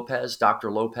 Hector Lopez,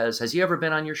 Dr. Lopez, has he ever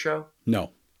been on your show?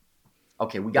 No.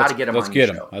 Okay, we got to get him on the show.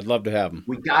 Let's get him. I'd love to have him.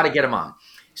 We got to get him on.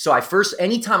 So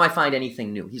anytime I find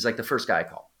anything new, he's like the first guy I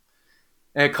call.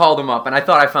 And I called him up, and I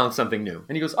thought I found something new.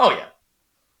 And he goes, "Oh yeah,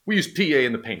 we use PEA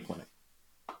in the pain clinic."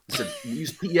 I said, "We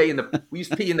use PEA in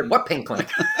the what pain clinic?"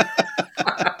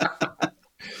 I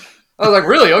was like,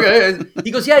 "Really? Okay."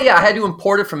 He goes, "Yeah. I had to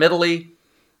import it from Italy,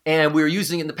 and we were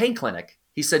using it in the pain clinic."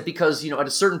 He said, "Because at a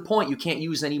certain point, you can't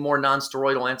use any more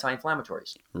non-steroidal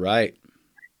anti-inflammatories." Right.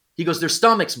 He goes, their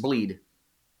stomachs bleed.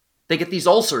 They get these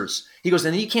ulcers. He goes,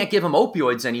 and then you can't give them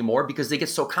opioids anymore because they get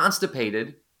so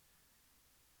constipated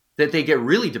that they get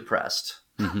really depressed.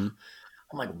 Mm-hmm.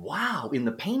 I'm like, wow, in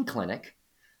the pain clinic.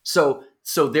 So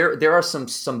there are some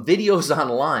videos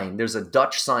online. There's a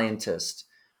Dutch scientist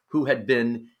who had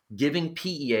been giving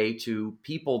PEA to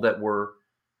people that were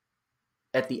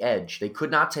at the edge. They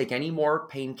could not take any more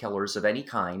painkillers of any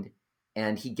kind.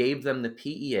 And he gave them the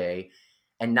PEA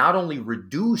and not only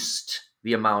reduced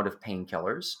the amount of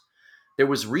painkillers, there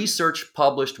was research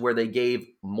published where they gave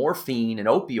morphine and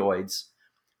opioids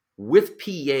with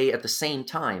PEA at the same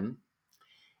time,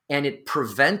 and it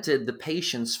prevented the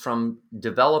patients from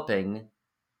developing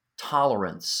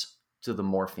tolerance to the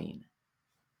morphine.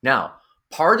 Now,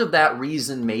 part of that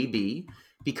reason may be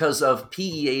because of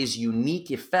PEA's unique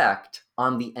effect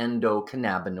on the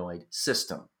endocannabinoid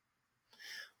system.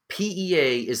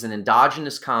 PEA is an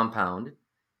endogenous compound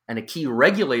and a key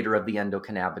regulator of the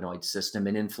endocannabinoid system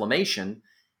in inflammation.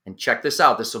 And check this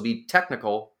out, this will be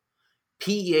technical.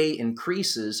 PEA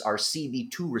increases our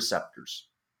CB2 receptors.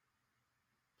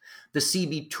 The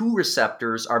CB2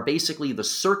 receptors are basically the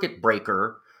circuit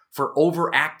breaker for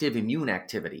overactive immune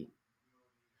activity.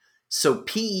 So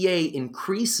PEA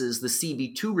increases the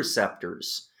CB2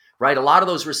 receptors, right? A lot of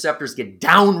those receptors get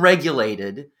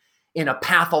downregulated in a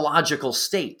pathological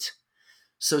state.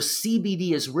 So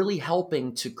CBD is really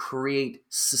helping to create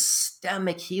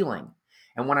systemic healing.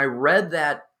 And when I read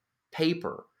that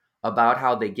paper about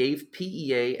how they gave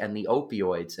PEA and the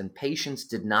opioids and patients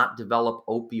did not develop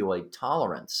opioid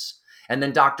tolerance, and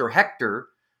then Dr. Hector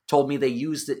told me they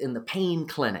used it in the pain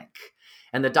clinic.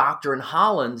 And the doctor in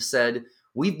Holland said,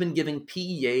 we've been giving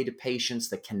PEA to patients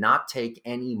that cannot take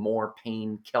any more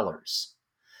painkillers.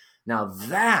 Now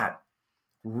that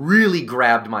really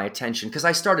grabbed my attention because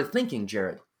I started thinking,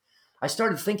 Jared,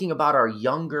 about our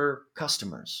younger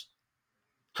customers.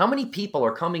 How many people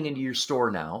are coming into your store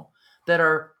now that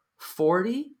are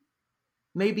 40,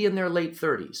 maybe in their late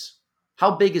 30s?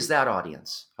 How big is that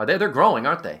audience? They're growing,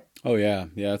 aren't they? Oh yeah.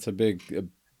 Yeah, it's a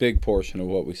big portion of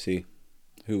what we see.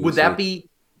 Would that be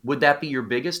your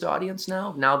biggest audience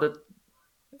now? Now that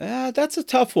that's a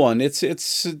tough one.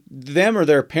 It's them or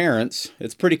their parents.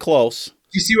 It's pretty close.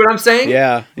 You see what I'm saying?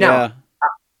 Yeah. Now,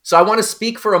 so I want to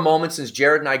speak for a moment, since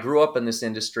Jared and I grew up in this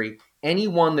industry.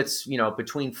 Anyone that's,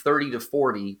 between 30 to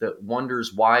 40 that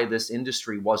wonders why this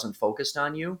industry wasn't focused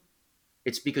on you,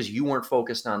 it's because you weren't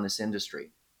focused on this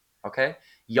industry. Okay?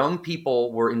 Young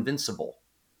people were invincible.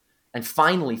 And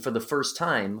finally, for the first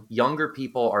time, younger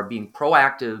people are being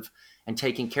proactive and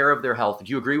taking care of their health. Do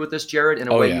you agree with this, Jared, in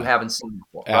a way you haven't seen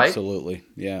before, right? Absolutely.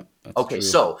 Yeah. That's okay, true.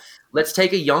 So let's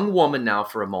take a young woman now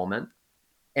for a moment,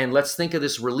 and let's think of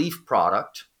this relief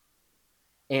product.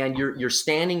 And you're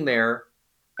standing there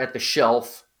at the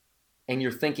shelf, and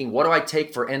you're thinking, what do I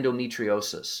take for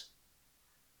endometriosis?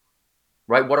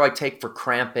 Right? What do I take for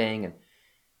cramping? And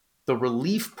the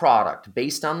relief product,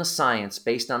 based on the science,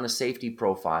 based on the safety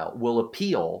profile, will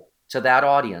appeal to that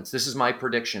audience. This is my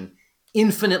prediction.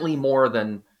 Infinitely more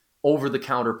than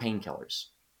over-the-counter painkillers.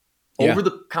 Yeah.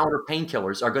 Over-the-counter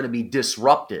painkillers are going to be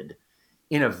disrupted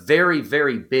in a very,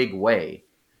 very big way,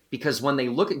 because when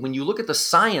you look at the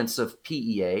science of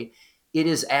PEA, it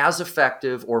is as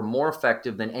effective or more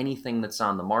effective than anything that's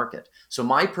on the market. So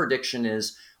my prediction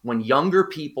is when younger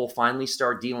people finally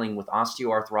start dealing with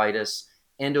osteoarthritis,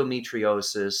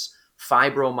 endometriosis,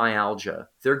 fibromyalgia,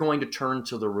 they're going to turn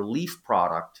to the relief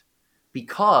product,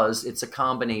 because it's a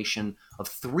combination of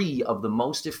 3 of the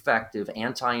most effective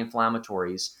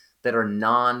anti-inflammatories that are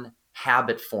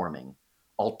non-habit forming,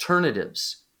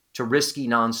 alternatives to risky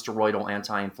non-steroidal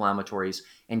anti-inflammatories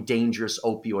and dangerous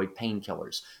opioid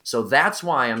painkillers. So that's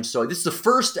why this is the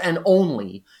first and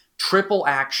only triple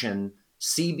action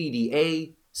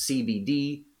CBDA,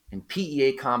 CBD, and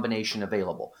PEA combination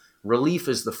available. Relief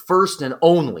is the first and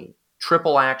only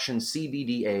triple action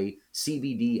CBDA,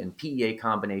 CBD, and PEA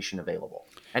combination available.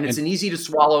 And it's an easy to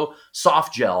swallow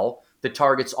soft gel that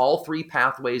targets all 3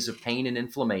 pathways of pain and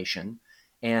inflammation.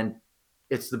 And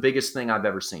it's the biggest thing I've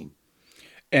ever seen.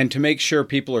 And to make sure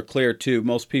people are clear too,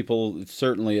 most people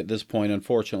certainly at this point,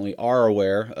 unfortunately, are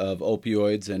aware of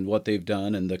opioids and what they've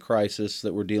done and the crisis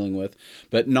that we're dealing with.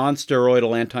 But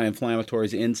non-steroidal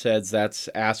anti-inflammatories, NSAIDs, that's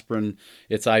aspirin,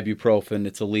 it's ibuprofen,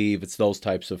 it's Aleve, it's those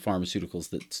types of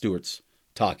pharmaceuticals that Stuart's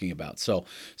talking about. So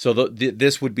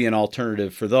this would be an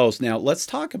alternative for those. Now let's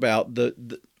talk about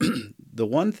the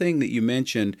one thing that you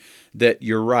mentioned that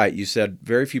you're right. You said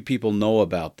very few people know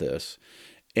about this.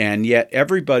 And yet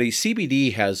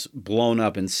CBD has blown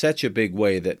up in such a big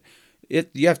way that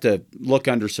you have to look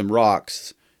under some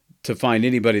rocks to find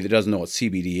anybody that doesn't know what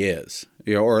CBD is,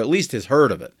 or at least has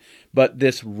heard of it. But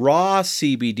this raw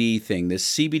CBD thing, this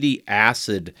CBD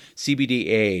acid,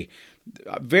 CBDA,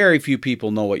 very few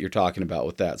people know what you're talking about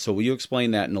with that. So will you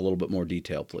explain that in a little bit more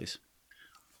detail, please?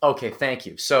 Okay, thank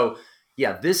you. So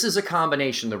yeah, this is a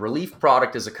combination. The relief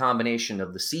product is a combination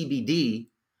of the CBD,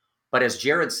 but as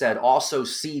Jared said, also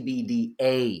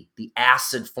CBDA, the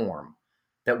acid form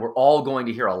that we're all going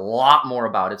to hear a lot more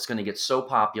about. It's going to get so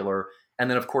popular. And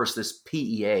then, of course, this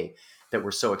PEA that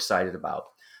we're so excited about.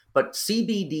 But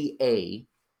CBDA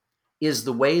is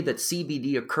the way that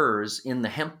CBD occurs in the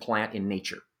hemp plant in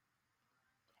nature.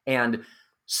 And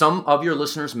some of your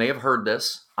listeners may have heard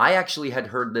this. I actually had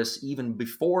heard this even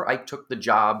before I took the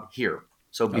job here.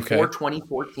 So before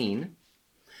 2014,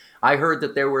 I heard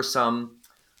that there were some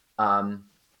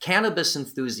cannabis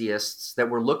enthusiasts that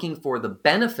were looking for the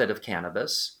benefit of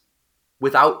cannabis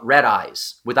without red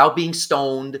eyes, without being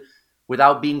stoned,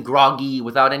 without being groggy,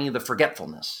 without any of the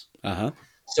forgetfulness.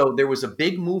 So there was a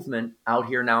big movement out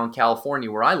here now in California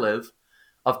where I live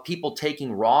of people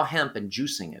taking raw hemp and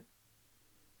juicing it.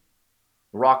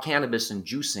 Raw cannabis and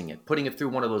juicing it, putting it through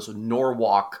one of those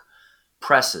Norwalk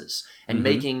presses and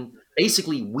making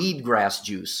basically weed grass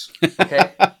juice.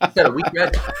 Okay? Instead of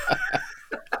wheatgrass.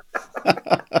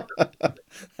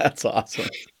 That's awesome.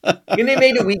 And they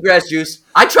made a wheatgrass juice.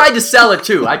 I tried to sell it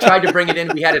too. I tried to bring it in.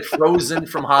 We had it frozen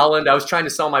from Holland. I was trying to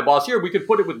sell my boss, here, we could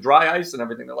put it with dry ice and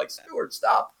everything. They're like, Stuart,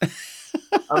 stop.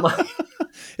 I'm like,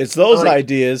 it's those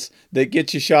ideas that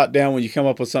get you shot down when you come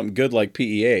up with something good like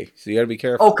PEA. So you got to be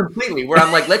careful. Oh, completely. Where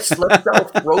I'm like, let's sell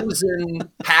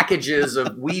frozen packages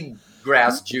of weed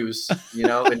grass juice,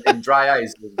 and dry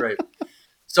ice. It was great.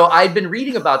 So I'd been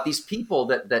reading about these people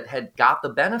that had got the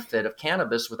benefit of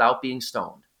cannabis without being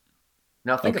stoned.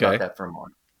 Now think about that for a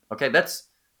moment. Okay, that's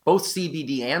both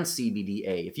CBD and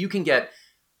CBDA. If you can get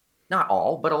not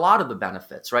all, but a lot of the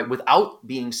benefits, right, without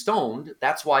being stoned,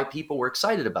 that's why people were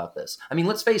excited about this. I mean,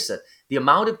 let's face it, the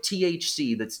amount of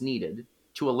THC that's needed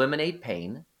to eliminate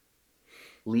pain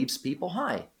leaves people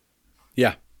high.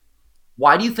 Yeah.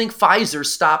 Why do you think Pfizer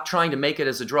stopped trying to make it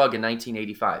as a drug in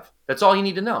 1985? That's all you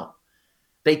need to know.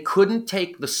 They couldn't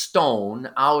take the stone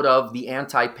out of the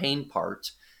anti-pain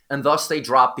part, and thus they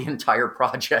dropped the entire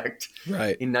project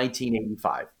in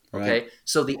 1985. Okay, right.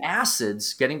 So the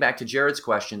acids, getting back to Jared's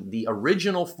question, the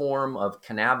original form of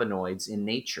cannabinoids in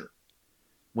nature,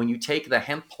 when you take the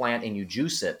hemp plant and you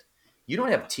juice it, you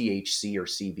don't have THC or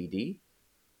CBD.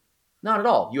 Not at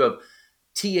all. You have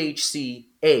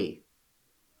THCA,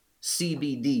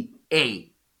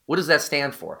 CBDA. What does that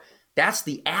stand for? That's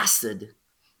the acid.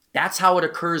 That's how it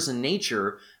occurs in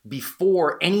nature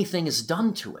before anything is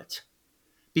done to it.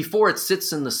 Before it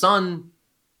sits in the sun,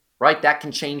 right? That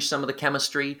can change some of the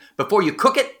chemistry. Before you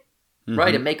cook it,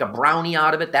 right, and make a brownie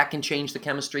out of it, that can change the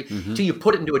chemistry. Till you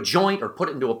put it into a joint or put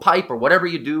it into a pipe or whatever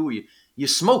you do, you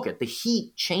smoke it. The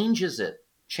heat changes,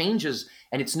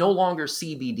 and it's no longer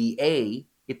CBDA,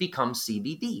 it becomes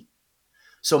CBD.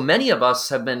 So many of us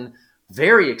have been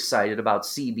very excited about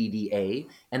CBDA,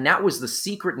 and that was the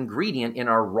secret ingredient in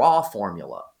our raw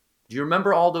formula. Do you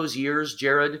remember all those years,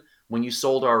 Jared, when you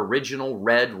sold our original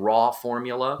red raw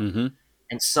formula?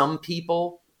 And some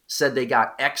people said they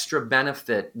got extra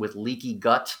benefit with leaky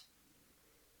gut.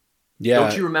 Yeah.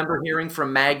 Don't you remember hearing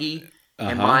from Maggie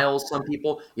and Miles, some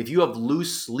people, if you have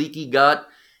loose, leaky gut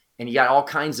and you got all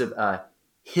kinds of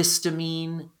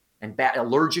histamine and bad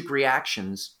allergic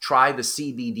reactions, try the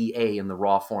CBDA in the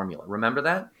raw formula. Remember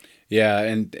that? Yeah,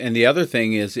 and the other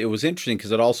thing is, it was interesting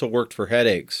because it also worked for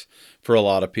headaches for a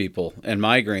lot of people and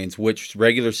migraines, which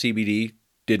regular CBD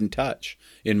didn't touch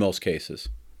in most cases.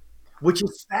 Which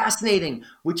is fascinating.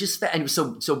 And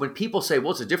so when people say,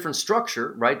 well, it's a different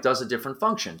structure, right? Does a different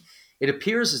function. It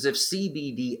appears as if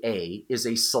CBDA is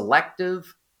a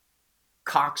selective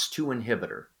COX-2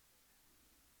 inhibitor.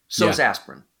 So is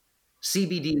aspirin.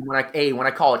 CBD, when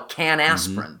I call it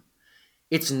can-aspirin,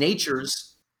 it's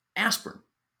nature's aspirin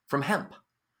from hemp.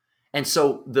 And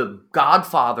so the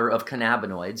godfather of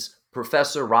cannabinoids,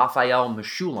 Professor Raphael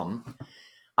Mechoulam,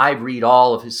 I read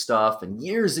all of his stuff, and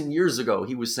years ago,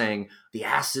 he was saying the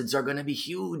acids are going to be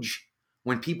huge.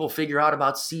 When people figure out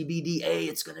about CBDA,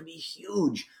 it's going to be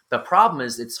huge. The problem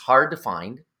is it's hard to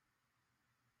find,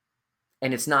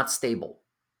 and it's not stable.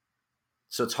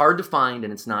 So it's hard to find,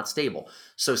 and it's not stable.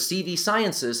 So CV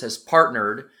Sciences has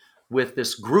partnered with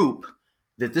this group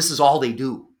that this is all they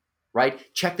do,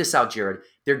 right? Check this out, Jared.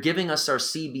 They're giving us our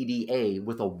CBDA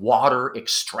with a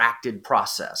water-extracted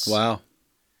process. Wow.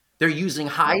 They're using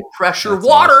high-pressure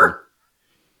water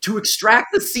to extract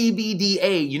the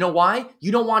CBDA. You know why?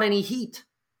 You don't want any heat.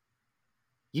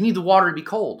 You need the water to be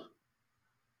cold.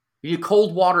 You need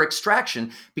cold water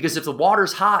extraction, because if the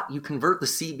water's hot, you convert the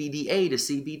CBDA to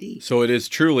CBD. So it is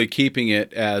truly keeping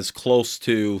it as close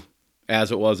to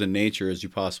as it was in nature as you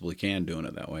possibly can, doing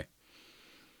it that way.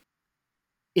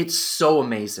 It's so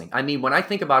amazing. I mean, when I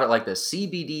think about it like this,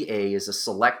 CBDA is a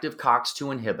selective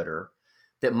COX-2 inhibitor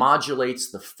that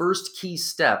modulates the first key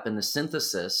step in the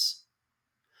synthesis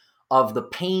of the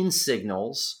pain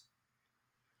signals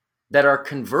that are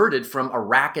converted from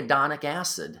arachidonic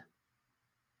acid.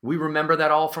 We remember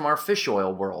that all from our fish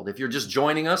oil world. If you're just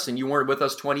joining us and you weren't with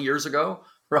us 20 years ago,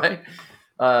 right?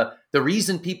 The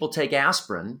reason people take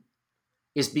aspirin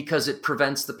is because it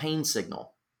prevents the pain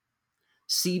signal.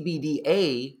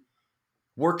 CBDA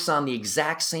works on the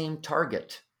exact same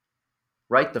target,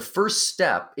 right? The first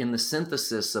step in the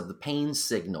synthesis of the pain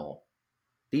signal.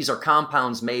 These are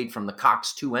compounds made from the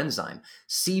COX-2 enzyme.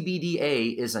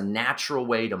 CBDA is a natural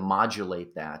way to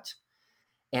modulate that.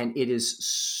 And it is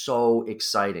so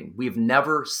exciting. I've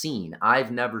never seen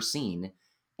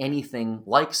anything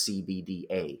like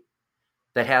CBDA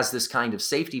that has this kind of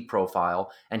safety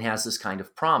profile and has this kind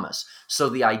of promise. So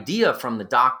the idea from the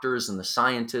doctors and the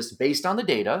scientists, based on the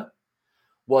data,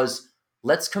 was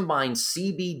let's combine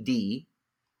CBD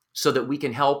so that we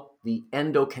can help the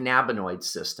endocannabinoid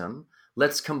system.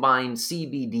 Let's combine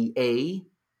CBDA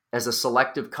as a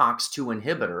selective COX-2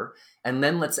 inhibitor, and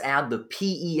then let's add the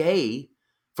PEA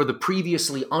for the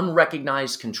previously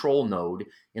unrecognized control node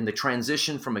in the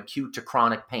transition from acute to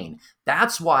chronic pain.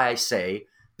 That's why I say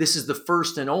this is the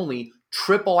first and only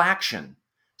triple action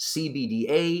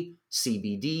CBDA,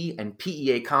 CBD, and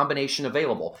PEA combination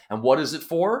available. And what is it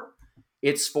for?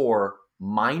 It's for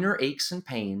minor aches and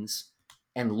pains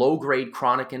and low-grade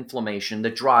chronic inflammation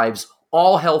that drives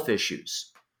all health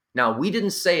issues. Now, we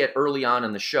didn't say it early on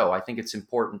in the show. I think it's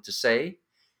important to say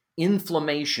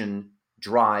inflammation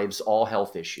drives all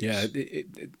health issues. Yeah,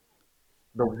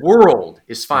 the world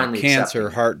is finally cancer,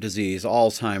 accepting. heart disease,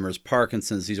 Alzheimer's,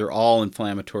 Parkinson's. These are all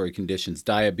inflammatory conditions.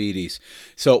 Diabetes.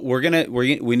 So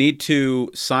we need to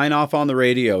sign off on the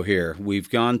radio here. We've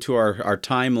gone to our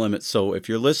time limit. So if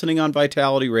you're listening on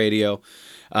Vitality Radio,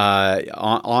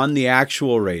 on the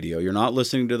actual radio, you're not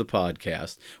listening to the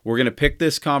podcast, we're going to pick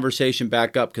this conversation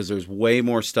back up because there's way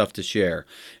more stuff to share.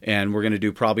 And we're going to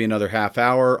do probably another half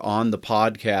hour on the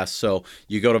podcast. So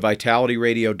you go to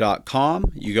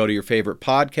vitalityradio.com, you go to your favorite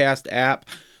podcast app,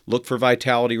 look for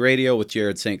Vitality Radio with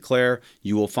Jared St. Clair.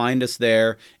 You will find us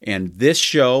there. And this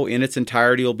show in its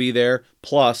entirety will be there,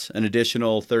 plus an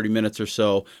additional 30 minutes or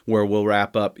so where we'll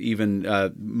wrap up even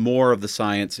more of the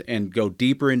science and go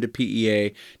deeper into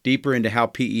PEA, deeper into how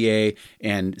PEA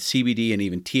and CBD and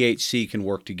even THC can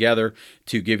work together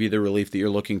to give you the relief that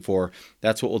you're looking for.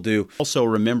 That's what we'll do. Also,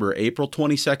 remember, April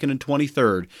 22nd and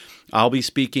 23rd, I'll be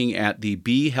speaking at the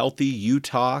Be Healthy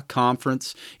Utah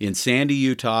Conference in Sandy,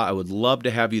 Utah. I would love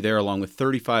to have you there along with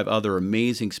 35 other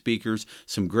amazing speakers,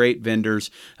 some great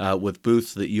vendors with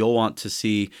booths that you'll want to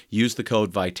see. Use the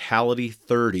code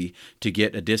Vitality30 to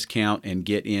get a discount and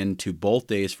get into both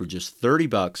days for just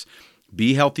 $30.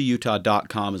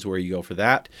 BeHealthyUtah.com is where you go for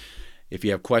that. If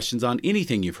you have questions on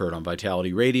anything you've heard on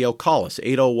Vitality Radio, call us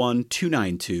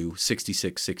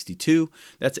 801-292-6662.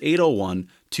 That's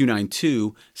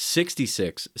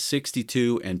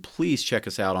 801-292-6662. And please check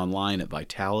us out online at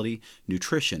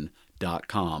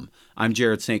vitalitynutrition.com. I'm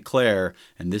Jared St. Clair,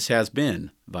 and this has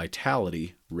been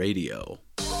Vitality Radio.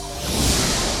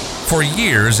 For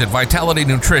years at Vitality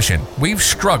Nutrition, we've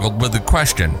struggled with the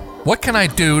question, what can I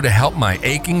do to help my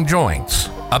aching joints?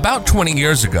 About 20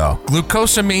 years ago,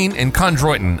 glucosamine and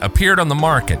chondroitin appeared on the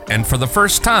market, and for the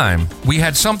first time, we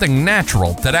had something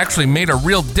natural that actually made a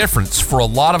real difference for a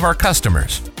lot of our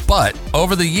customers. But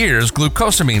over the years,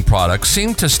 glucosamine products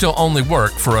seemed to still only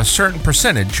work for a certain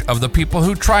percentage of the people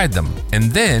who tried them,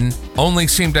 and then only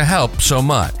seemed to help so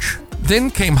much.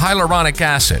 Then came hyaluronic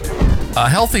acid. A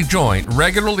healthy joint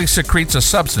regularly secretes a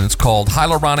substance called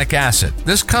hyaluronic acid.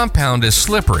 This compound is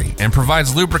slippery and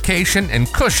provides lubrication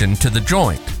and cushion to the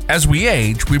joint. As we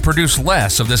age, we produce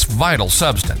less of this vital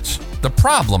substance. The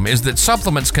problem is that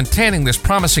supplements containing this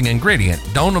promising ingredient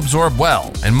don't absorb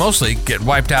well and mostly get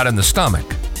wiped out in the stomach.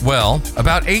 Well,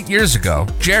 about 8 years ago,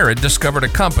 Jared discovered a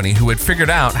company who had figured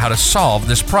out how to solve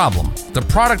this problem. The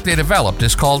product they developed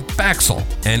is called Baxil,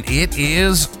 and it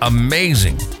is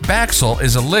amazing. Baxil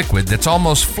is a liquid that's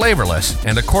almost flavorless,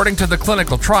 and according to the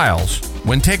clinical trials,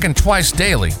 when taken twice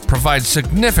daily, provides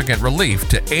significant relief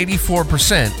to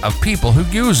 84% of people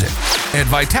who use it. At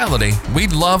Vitality, we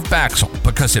love Baxil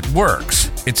because it works.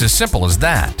 It's as simple as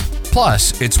that.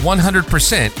 Plus, it's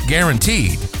 100%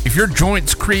 guaranteed. If your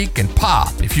joints creak and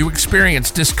pop, if you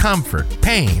experience discomfort,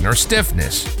 pain, or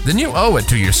stiffness, then you owe it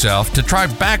to yourself to try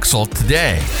Baxil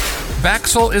today.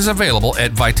 Baxil is available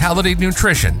at Vitality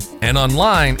Nutrition and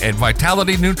online at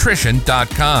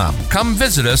vitalitynutrition.com. Come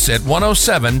visit us at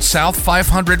 107 South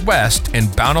 500 West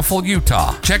in Bountiful,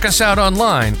 Utah. Check us out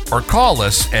online or call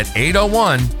us at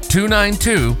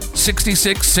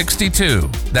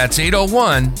 801-292-6662. That's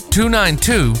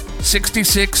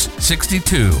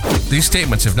 801-292-6662. These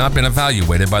statements have not been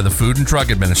evaluated by the Food and Drug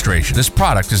Administration. This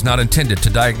product is not intended to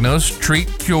diagnose,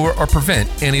 treat, cure, or prevent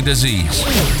any disease.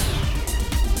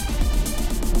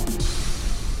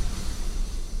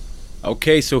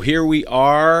 Okay, so here we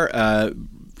are,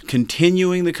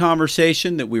 continuing the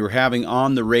conversation that we were having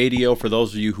on the radio. For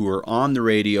those of you who are on the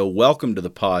radio, welcome to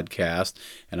the podcast,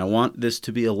 and I want this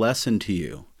to be a lesson to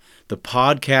you. The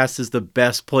podcast is the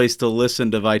best place to listen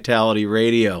to Vitality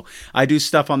Radio. I do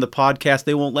stuff on the podcast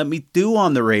they won't let me do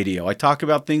on the radio. I talk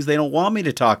about things they don't want me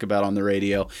to talk about on the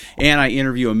radio, and I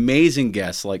interview amazing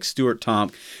guests like Stuart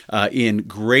Tomc in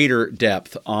greater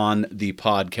depth on the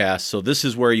podcast. So this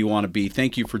is where you want to be.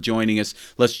 Thank you for joining us.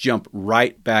 Let's jump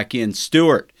right back in.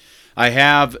 Stuart, I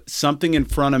have something in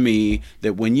front of me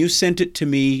that when you sent it to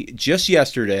me just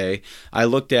yesterday, I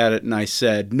looked at it and I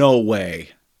said, no way,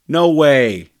 no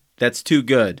way. That's too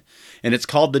good. And it's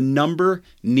called the number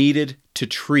needed to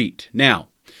treat. Now,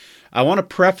 I want to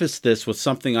preface this with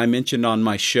something I mentioned on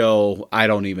my show, I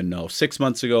don't even know, 6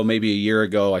 months ago, maybe a year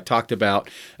ago. I talked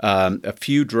about a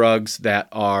few drugs that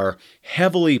are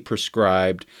heavily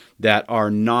prescribed that are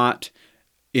not,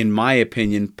 in my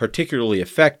opinion, particularly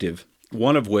effective.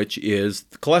 One of which is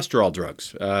the cholesterol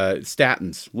drugs,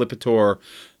 statins, Lipitor,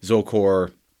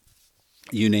 Zocor,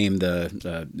 you name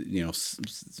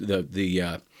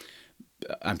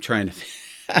I'm trying to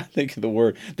think of the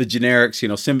word, the generics,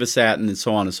 Simvastatin and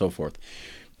so on and so forth.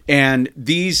 And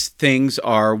these things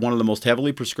are one of the most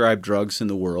heavily prescribed drugs in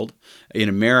the world, in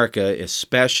America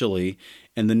especially.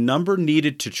 And the number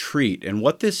needed to treat, and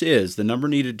what this is, the number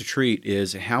needed to treat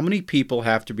is how many people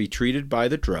have to be treated by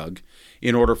the drug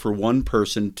in order for one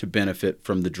person to benefit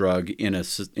from the drug in a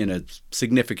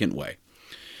significant way.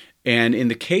 And in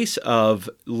the case of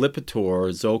Lipitor,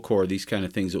 Zocor, these kind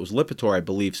of things, it was Lipitor, I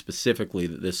believe, specifically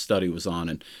that this study was on.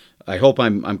 And I hope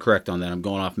I'm correct on that. I'm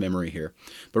going off memory here.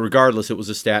 But regardless, it was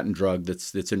a statin drug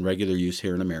that's in regular use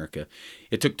here in America.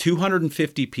 It took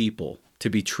 250 people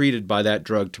to be treated by that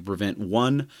drug to prevent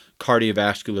one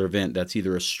cardiovascular event. That's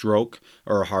either a stroke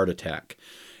or a heart attack.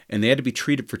 And they had to be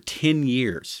treated for 10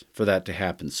 years for that to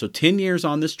happen. So 10 years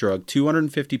on this drug,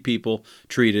 250 people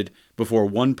treated before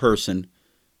one person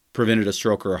prevented a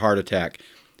stroke or a heart attack.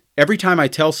 Every time I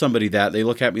tell somebody that, they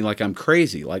look at me like I'm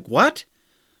crazy. Like, what?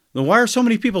 Then why are so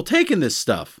many people taking this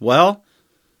stuff? Well,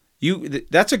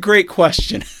 that's a great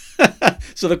question.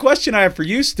 So the question I have for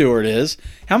you, Stuart, is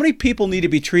how many people need to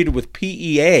be treated with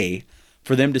PEA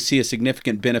for them to see a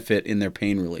significant benefit in their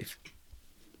pain relief?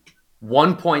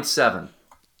 1.7.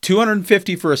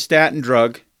 250 for a statin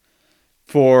drug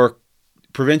for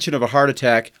prevention of a heart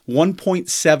attack.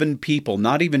 1.7 people,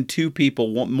 not even 2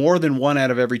 people, more than 1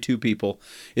 out of every 2 people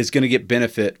is going to get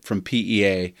benefit from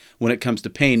PEA when it comes to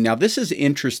pain. Now, this is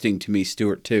interesting to me,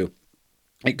 Stuart, too.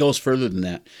 It goes further than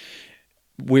that.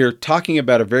 We're talking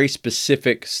about a very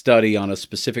specific study on a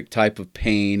specific type of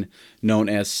pain known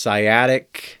as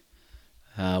sciatic.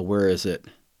 Where is it?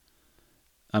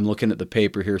 I'm looking at the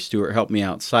paper here, Stuart. Help me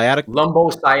out.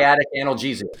 Lumbosciatic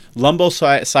analgesia.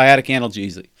 Lumbosciatic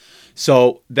analgesia.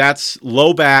 So that's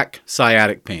low back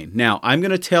sciatic pain. Now, I'm going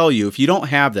to tell you, if you don't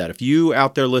have that, if you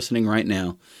out there listening right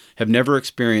now have never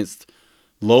experienced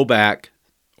low back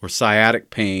or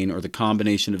sciatic pain or the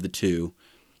combination of the two,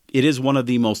 it is one of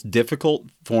the most difficult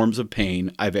forms of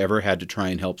pain I've ever had to try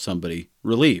and help somebody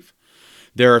relieve.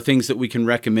 There are things that we can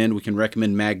recommend. We can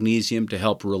recommend magnesium to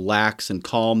help relax and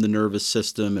calm the nervous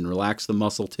system and relax the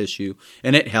muscle tissue,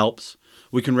 and it helps.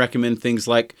 We can recommend things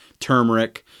like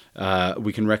turmeric.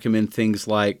 We can recommend things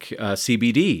like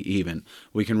CBD even.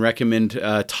 We can recommend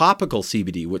topical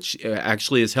CBD, which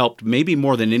actually has helped maybe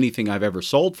more than anything I've ever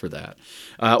sold for that.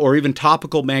 Or even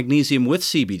topical magnesium with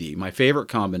CBD, my favorite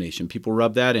combination. People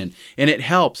rub that in, and it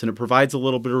helps, and it provides a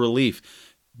little bit of relief,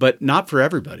 but not for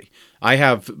everybody. I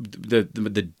have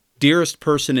the dearest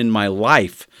person in my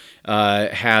life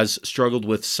has struggled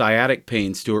with sciatic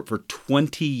pain, Stuart, for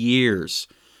 20 years.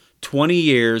 20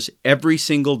 years, every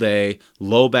single day,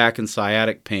 low back and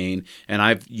sciatic pain,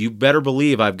 and you better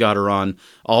believe I've got her on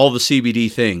all the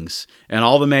CBD things, and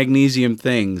all the magnesium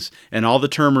things, and all the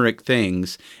turmeric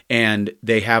things, and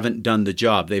they haven't done the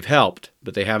job. They've helped,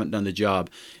 but they haven't done the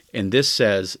job. And this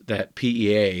says that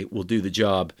PEA will do the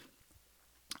job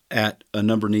at a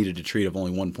number needed to treat of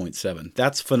only 1.7.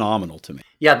 That's phenomenal to me.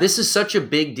 Yeah, this is such a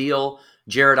big deal,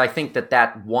 Jared. I think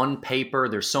that one paper,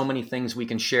 there's so many things we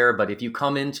can share, but if you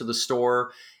come into the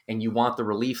store and you want the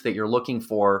relief that you're looking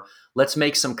for, let's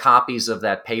make some copies of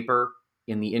that paper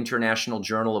in the International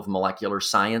Journal of Molecular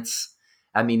Science.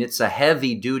 I mean, it's a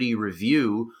heavy-duty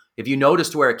review. If you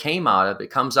noticed where it came out of,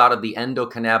 it comes out of the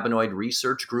Endocannabinoid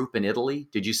Research Group in Italy.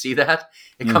 Did you see that?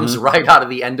 It comes right out of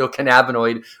the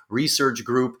Endocannabinoid Research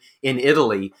Group in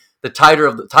Italy. The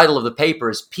title of the paper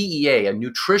is PEA, a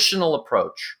nutritional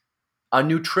approach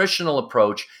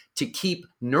to keep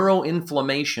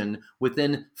neuroinflammation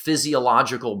within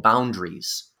physiological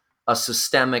boundaries, a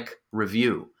systemic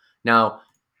review. Now,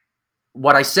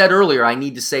 what I said earlier, I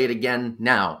need to say it again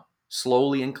now,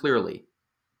 slowly and clearly.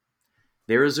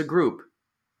 There is a group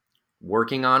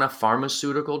working on a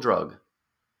pharmaceutical drug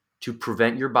to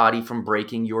prevent your body from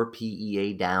breaking your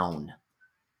PEA down.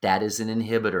 That is an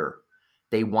inhibitor.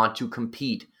 They want to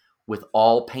compete with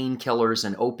all painkillers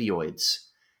and opioids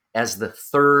as the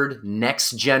third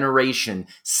next generation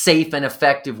safe and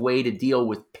effective way to deal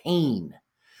with pain.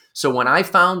 So when I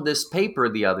found this paper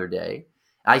the other day,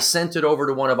 I sent it over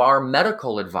to one of our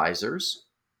medical advisors,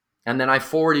 and then I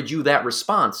forwarded you that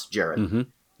response, Jared. Mm-hmm.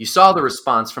 You saw the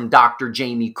response from Dr.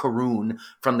 Jamie Caroon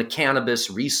from the Cannabis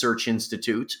Research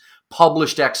Institute,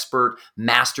 published expert,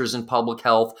 master's in public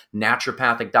health,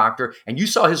 naturopathic doctor, and you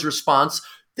saw his response.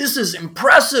 This is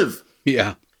impressive.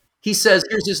 Yeah. He says,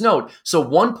 here's his note. So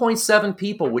 1.7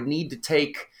 people would need to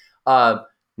take,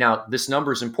 now this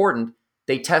number is important.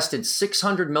 They tested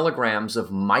 600 milligrams of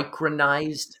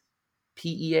micronized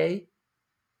PEA,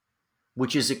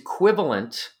 which is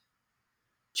equivalent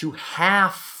to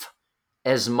half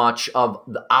as much of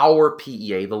our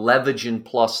PEA, the Levagen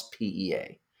plus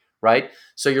PEA, right?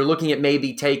 So you're looking at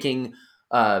maybe taking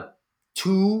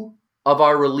 2 of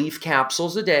our relief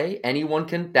capsules a day. Anyone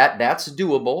can, that's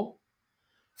doable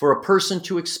for a person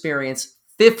to experience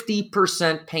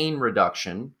 50% pain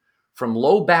reduction from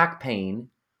low back pain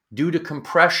due to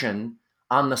compression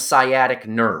on the sciatic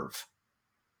nerve.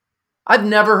 I've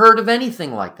never heard of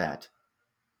anything like that.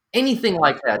 Anything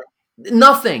like that.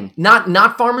 Nothing.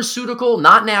 Not pharmaceutical,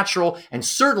 not natural, and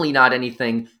certainly not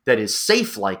anything that is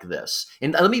safe like this.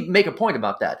 And let me make a point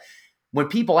about that. When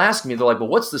people ask me, they're like, well,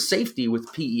 what's the safety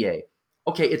with PEA?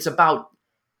 Okay, it's about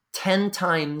 10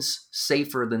 times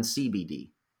safer than CBD.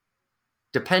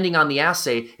 Depending on the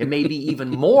assay, it may be even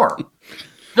more.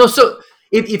 No, so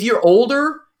if you're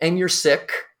older and you're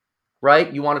sick,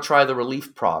 right, you want to try the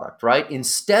relief product, right?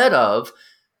 Instead of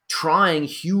trying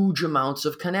huge amounts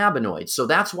of cannabinoids. So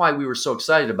that's why we were so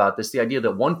excited about this, the idea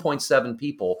that 1.7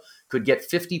 people could get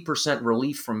 50%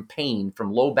 relief from pain,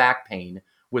 from low back pain,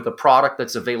 with a product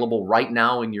that's available right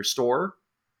now in your store.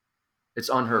 It's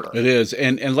unheard of. It is.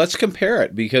 And let's compare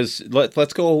it, because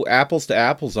let's go apples to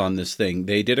apples on this thing.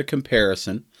 They did a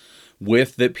comparison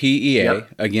with the PEA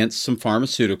against some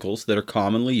pharmaceuticals that are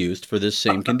commonly used for this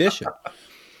same condition.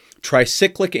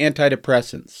 Tricyclic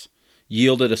antidepressants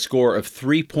yielded a score of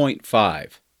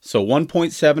 3.5. So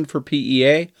 1.7 for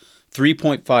PEA,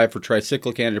 3.5 for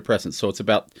tricyclic antidepressants. So it's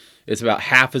about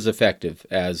half as effective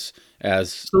as.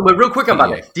 So, but real quick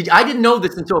about it, I didn't know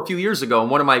this until a few years ago, and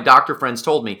one of my doctor friends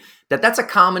told me that that's a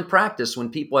common practice when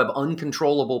people have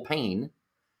uncontrollable pain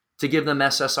to give them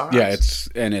SSRIs.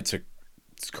 Yeah,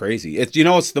 it's crazy.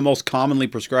 It's the most commonly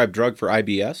prescribed drug for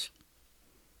IBS.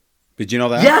 Did you know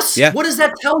that? Yes. Yeah. What does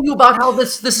that tell you about how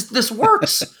this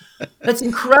works? That's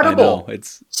incredible. I know,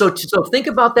 so think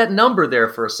about that number there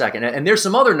for a second, and there's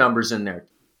some other numbers in there.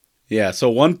 Yeah.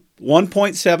 So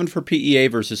 1.7 for PEA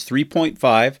versus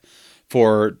 3.5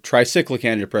 for tricyclic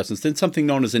antidepressants. Then something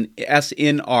known as an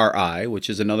SNRI, which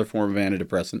is another form of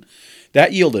antidepressant,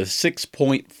 that yielded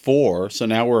 6.4. So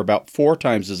now we're about 4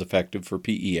 times as effective for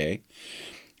PEA.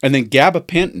 And then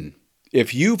gabapentin.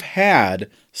 If you've had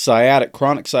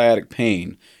chronic sciatic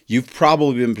pain, you've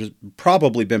probably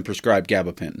been prescribed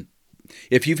gabapentin.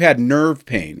 If you've had nerve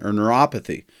pain or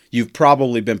neuropathy, you've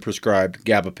probably been prescribed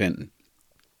gabapentin.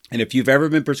 And if you've ever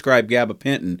been prescribed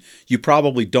gabapentin, you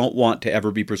probably don't want to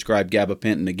ever be prescribed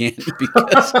gabapentin again,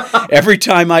 because every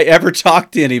time I ever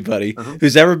talk to anybody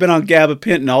who's ever been on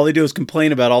gabapentin, all they do is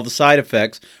complain about all the side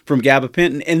effects from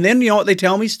gabapentin. And then you know what they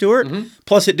tell me, Stuart?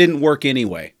 Plus it didn't work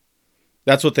anyway.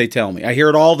 That's what they tell me. I hear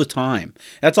it all the time.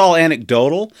 That's all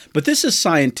anecdotal, but this is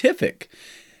scientific.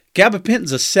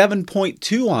 Gabapentin's a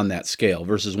 7.2 on that scale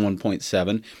versus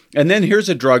 1.7. And then here's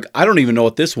a drug. I don't even know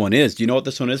what this one is. Do you know what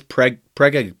this one is?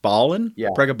 Pregabalin? Yeah.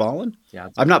 Pregabalin? Yeah.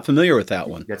 I'm not familiar with that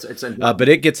one. But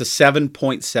it gets a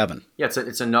 7.7. Yeah,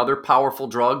 it's another powerful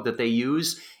drug that they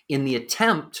use in the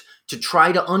attempt to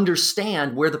try to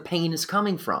understand where the pain is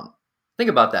coming from. Think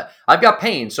about that. I've got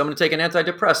pain, so I'm going to take an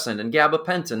antidepressant and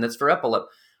gabapentin that's for epilepsy.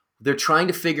 They're trying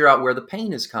to figure out where the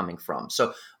pain is coming from.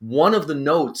 So one of the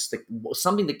notes,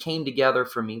 something that came together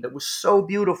for me that was so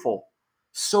beautiful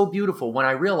when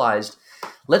I realized,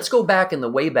 let's go back in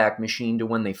the Wayback Machine to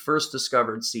when they first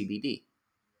discovered CBD.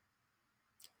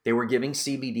 They were giving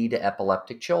CBD to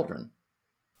epileptic children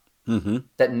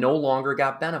that no longer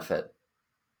got benefit.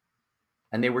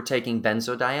 And they were taking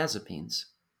benzodiazepines,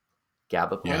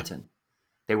 gabapentin. Yeah.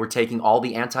 They were taking all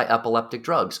the anti-epileptic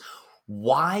drugs.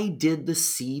 Why did the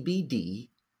CBD,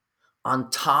 on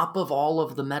top of all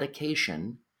of the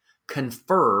medication,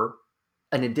 confer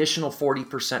an additional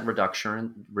 40%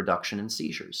 reduction in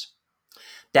seizures?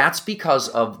 That's because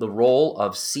of the role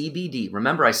of CBD.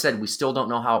 Remember, I said we still don't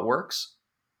know how it works?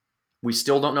 We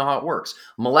still don't know how it works.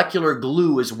 Molecular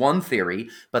glue is one theory,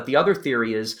 but the other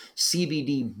theory is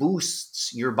CBD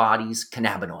boosts your body's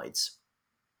cannabinoids.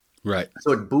 Right.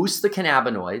 So it boosts the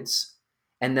cannabinoids,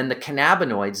 and then the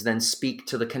cannabinoids then speak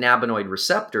to the cannabinoid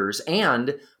receptors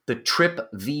and the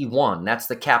TRPV1. That's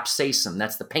the capsaicin.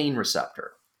 That's the pain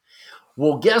receptor.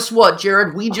 Well, guess what,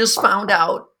 Jared? We just found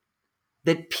out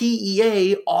that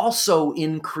PEA also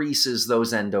increases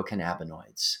those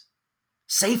endocannabinoids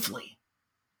safely.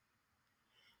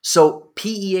 So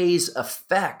PEA's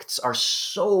effects are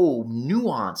so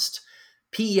nuanced.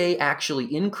 PEA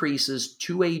actually increases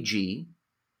 2-AG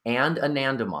and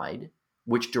anandamide,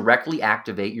 which directly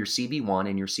activate your CB1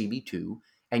 and your CB2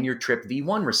 and your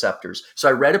TRPV1 receptors. So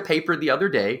I read a paper the other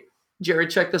day.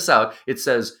 Jared, check this out. It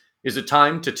says, is it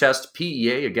time to test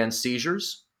PEA against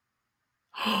seizures?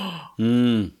 Oh,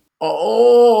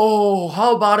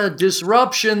 how about a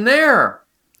disruption there?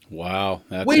 Wow,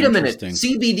 that's Wait a minute.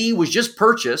 interesting. CBD was just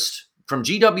purchased from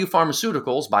GW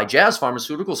Pharmaceuticals by Jazz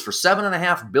Pharmaceuticals for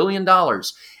 $7.5 billion.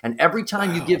 And every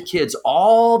time you give kids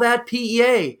all that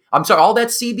all that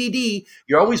CBD,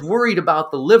 you're always worried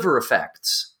about the liver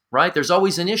effects, right? There's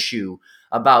always an issue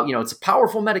about, it's a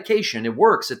powerful medication. It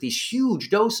works at these huge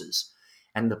doses.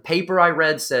 And the paper I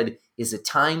read said, is it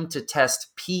time to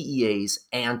test PEA's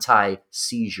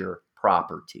anti-seizure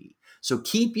property? So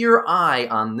keep your eye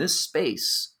on this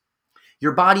space.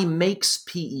 Your body makes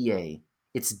PEA.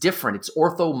 It's different. It's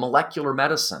orthomolecular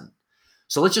medicine.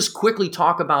 So let's just quickly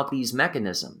talk about these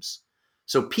mechanisms.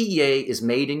 So PEA is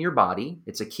made in your body.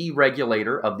 It's a key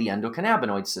regulator of the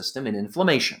endocannabinoid system in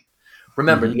inflammation.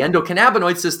 Remember, the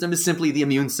endocannabinoid system is simply the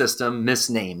immune system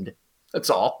misnamed. That's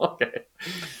all. Okay.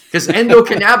 Because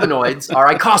endocannabinoids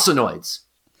are eicosanoids,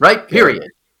 right? Period.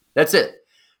 That's it.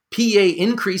 PEA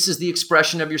increases the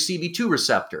expression of your CB2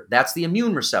 receptor. That's the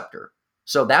immune receptor.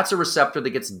 So that's a receptor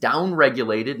that gets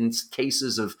downregulated in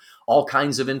cases of all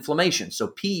kinds of inflammation. So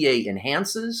PEA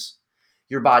enhances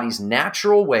your body's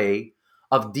natural way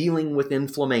of dealing with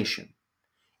inflammation.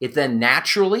 It then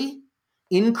naturally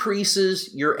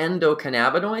increases your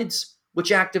endocannabinoids,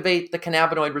 which activate the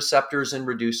cannabinoid receptors and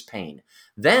reduce pain.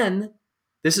 Then,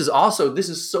 this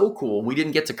is so cool. We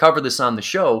didn't get to cover this on the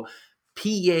show.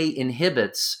 PEA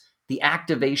inhibits the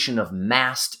activation of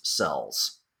mast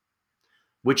cells,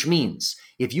 which means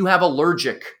if you have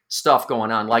allergic stuff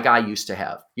going on like I used to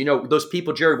have, those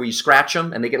people, Jared, where you scratch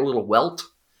them and they get a little welt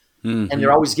and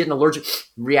they're always getting allergic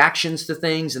reactions to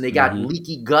things and they got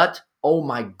leaky gut. Oh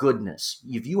my goodness.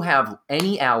 If you have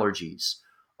any allergies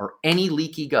or any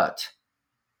leaky gut,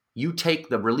 you take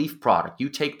the relief product, you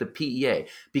take the PEA,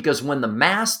 because when the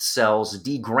mast cells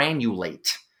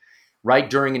degranulate, right,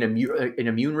 during an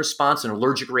immune response, an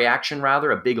allergic reaction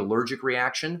rather, a big allergic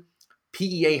reaction,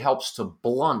 PEA helps to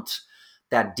blunt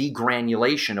that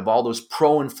degranulation of all those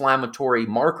pro-inflammatory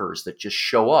markers that just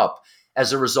show up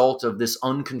as a result of this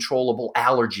uncontrollable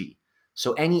allergy.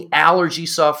 So any allergy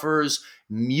sufferers,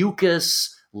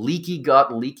 mucus, leaky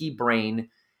gut, leaky brain,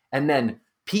 and then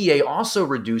PEA also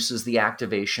reduces the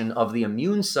activation of the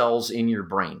immune cells in your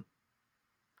brain.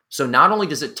 So not only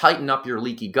does it tighten up your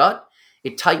leaky gut,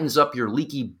 it tightens up your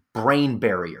leaky brain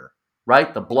barrier,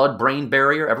 right? The blood-brain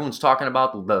barrier. Everyone's talking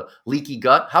about the leaky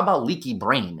gut. How about leaky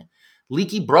brain?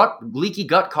 Leaky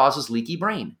gut causes leaky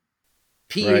brain.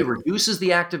 PEA reduces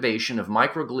the activation of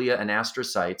microglia and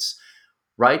astrocytes,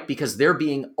 right? Because they're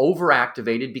being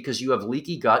overactivated because you have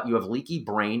leaky gut, you have leaky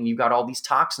brain, you've got all these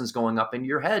toxins going up into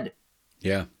your head.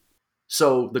 Yeah.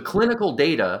 So the clinical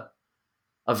data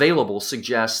available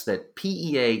suggests that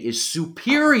PEA is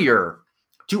superior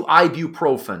to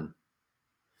ibuprofen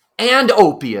and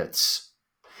opiates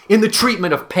in the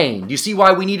treatment of pain. Do you see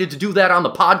why we needed to do that on the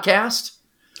podcast?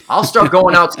 I'll start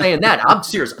going out saying that. I'm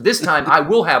serious. This time I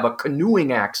will have a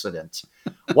canoeing accident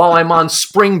while I'm on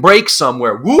spring break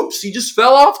somewhere. Whoops, he just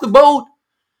fell off the boat.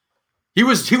 He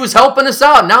was helping us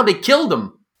out. Now they killed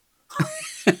him.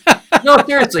 No,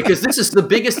 seriously, because this is the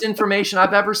biggest information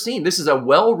I've ever seen. This is a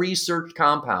well-researched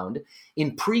compound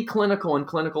in preclinical and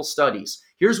clinical studies.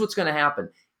 Here's what's going to happen.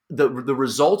 The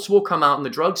results will come out in the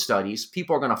drug studies.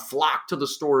 People are going to flock to the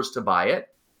stores to buy it.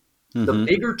 Mm-hmm. The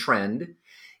bigger trend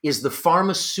is the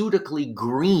pharmaceutically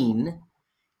green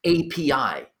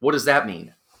API. What does that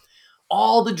mean?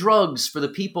 All the drugs for the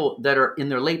people that are in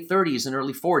their late 30s and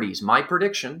early 40s, my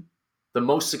prediction, the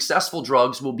most successful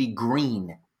drugs will be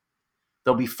green.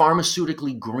 They'll be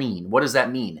pharmaceutically green. What does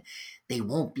that mean? They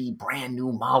won't be brand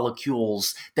new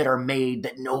molecules that are made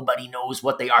that nobody knows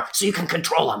what they are, so you can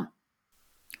control them.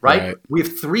 Right? We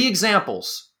have 3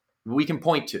 examples we can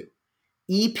point to.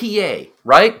 EPA,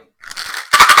 right?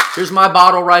 Here's my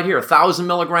bottle right here, 1,000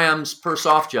 milligrams per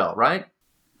soft gel, right?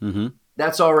 Mm-hmm.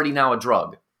 That's already now a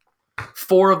drug.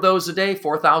 4 of those a day,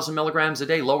 4,000 milligrams a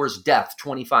day, lowers death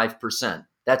 25%.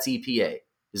 That's EPA.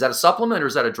 Is that a supplement or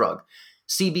is that a drug?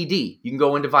 CBD, you can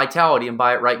go into Vitality and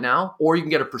buy it right now, or you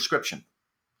can get a prescription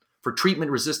for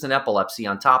treatment-resistant epilepsy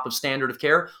on top of standard of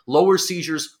care, lowers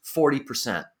seizures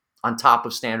 40% on top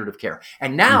of standard of care.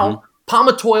 And now,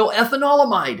 palmitoyl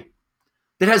ethanolamide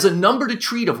that has a number to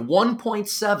treat of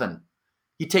 1.7.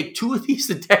 You take 2 of these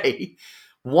a day,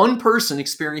 one person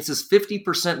experiences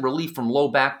 50% relief from low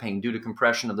back pain due to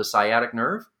compression of the sciatic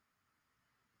nerve.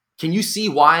 Can you see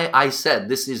why I said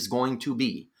this is going to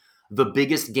be the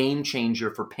biggest game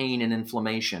changer for pain and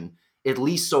inflammation, at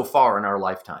least so far in our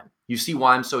lifetime? You see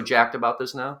why I'm so jacked about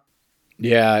this now?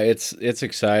 Yeah, it's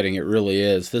exciting. It really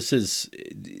is.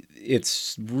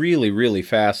 It's really, really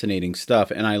fascinating stuff.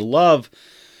 And I love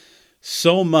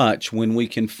so much when we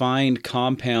can find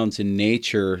compounds in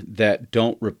nature that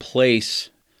don't replace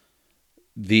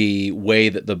the way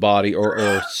that the body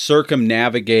or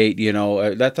circumnavigate,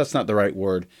 that's not the right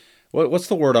word. What's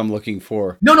the word I'm looking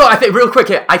for? No, I think real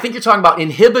quick, I think you're talking about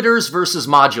inhibitors versus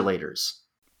modulators.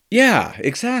 Yeah,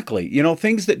 exactly.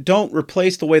 Things that don't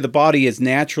replace the way the body is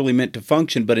naturally meant to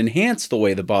function, but enhance the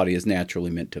way the body is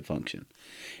naturally meant to function.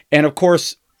 And of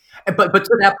course... But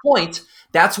to that point,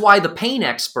 that's why the pain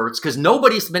experts, because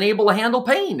nobody's been able to handle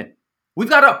pain. We've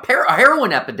got a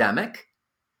heroin epidemic.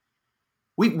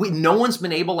 No one's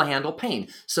been able to handle pain.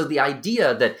 So the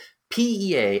idea that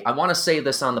PEA, I want to say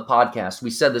this on the podcast. We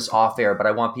said this off air, but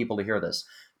I want people to hear this.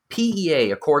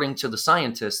 PEA, according to the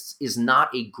scientists, is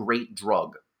not a great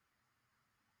drug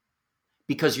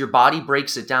because your body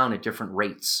breaks it down at different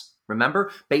rates.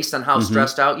 Remember, based on how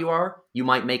stressed out you are, you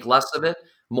might make less of it.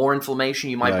 More inflammation,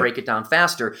 you might break it down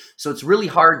faster. So it's really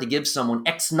hard to give someone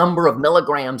X number of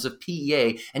milligrams of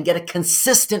PEA and get a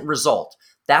consistent result.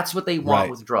 That's what they want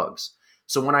with drugs.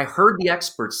 So when I heard the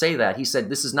expert say that, he said,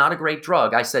 this is not a great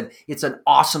drug. I said, it's an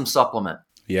awesome supplement.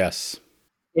 Yes.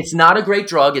 It's not a great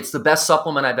drug. It's the best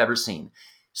supplement I've ever seen.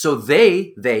 So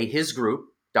his group,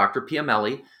 Dr.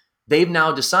 Piamelli, they've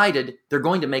now decided they're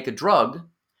going to make a drug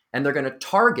and they're going to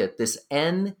target this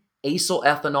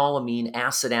N-acylethanolamine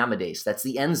acid amidase. That's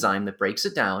the enzyme that breaks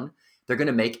it down. They're going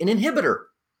to make an inhibitor.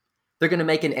 They're going to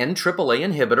make an N-AAA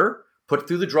inhibitor, put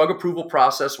through the drug approval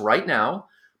process right now,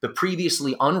 the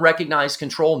previously unrecognized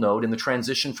control node in the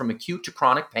transition from acute to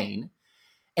chronic pain.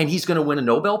 And he's going to win a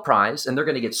Nobel Prize, and they're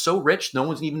going to get so rich, no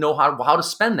one's even know how to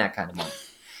spend that kind of money.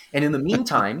 And in the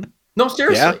meantime, no,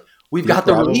 seriously, we've got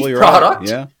the relief product.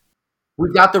 Yeah.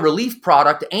 We've got the relief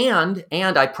product, and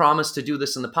I promised to do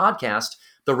this in the podcast,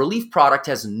 the relief product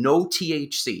has no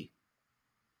THC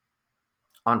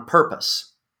on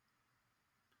purpose.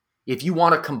 If you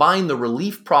want to combine the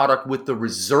relief product with the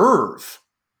reserve,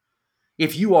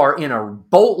 if you are in a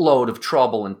boatload of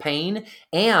trouble and pain,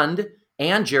 and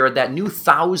Jared, that new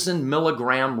 1,000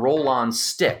 milligram roll-on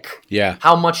stick. Yeah.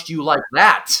 How much do you like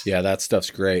that? Yeah, that stuff's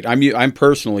great. I'm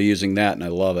personally using that, and I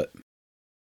love it.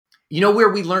 You know where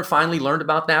we finally learned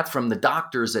about that? From the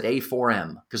doctors at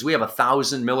A4M, because we have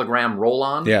 1,000 milligram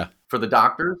roll-on for the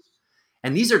doctors.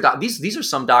 And these are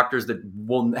some doctors that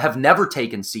have never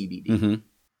taken CBD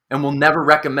and will never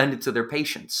recommend it to their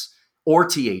patients or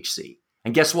THC.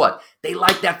 And guess what? They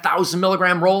like that 1,000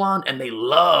 milligram roll-on, and they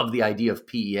love the idea of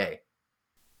PEA.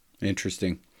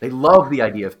 Interesting. They love the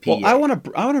idea of PEA. Well, I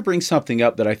want to bring something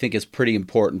up that I think is pretty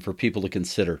important for people to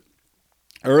consider.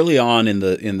 Early on in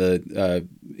the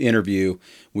interview,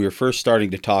 we were first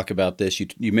starting to talk about this.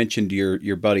 You mentioned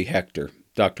your buddy Hector,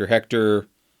 Dr. Hector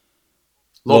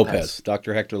Lopez,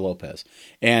 Dr. Hector Lopez,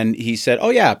 and he said,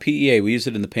 "Oh yeah, PEA. We use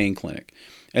it in the pain clinic."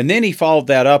 And then he followed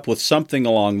that up with something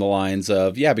along the lines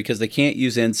of, because they can't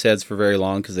use NSAIDs for very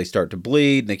long because they start to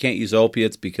bleed. And they can't use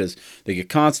opiates because they get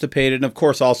constipated. And of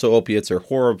course, also opiates are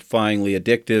horrifyingly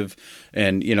addictive,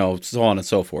 and so on and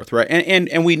so forth, right?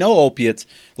 And we know opiates,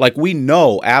 like we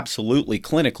know absolutely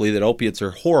clinically that opiates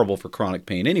are horrible for chronic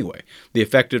pain anyway. The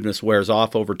effectiveness wears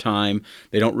off over time.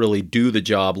 They don't really do the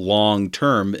job long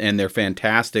term, and they're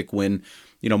fantastic when,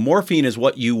 morphine is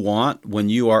what you want when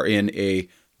you are in a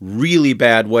really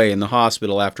bad way in the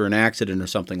hospital after an accident or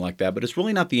something like that, but it's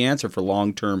really not the answer for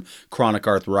long-term chronic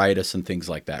arthritis and things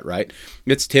like that, right?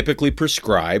 It's typically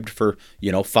prescribed for,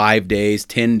 5 days,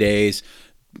 10 days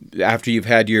after you've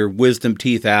had your wisdom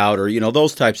teeth out, or,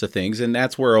 those types of things. And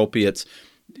that's where opiates,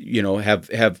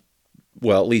 have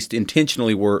well, at least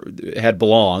intentionally had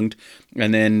belonged,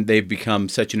 and then they've become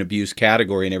such an abuse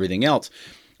category and everything else.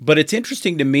 But it's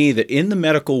interesting to me that in the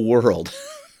medical world,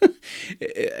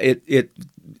 it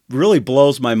really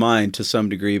blows my mind to some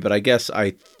degree, but I guess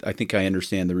I think I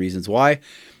understand the reasons why.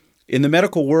 In the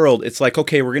medical world, it's like,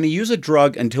 okay, we're going to use a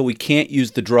drug until we can't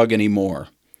use the drug anymore.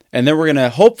 And then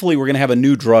hopefully we're going to have a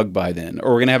new drug by then,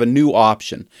 or we're going to have a new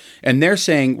option. And they're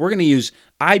saying we're going to use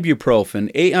ibuprofen,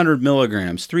 800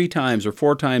 milligrams, 3 times or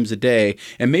 4 times a day.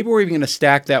 And maybe we're even going to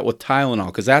stack that with Tylenol,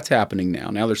 because that's happening now.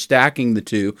 Now they're stacking the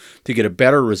two to get a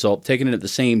better result, taking it at the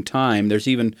same time. There's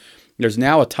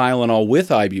now a Tylenol with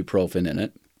ibuprofen in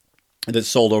it that's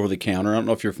sold over the counter. I don't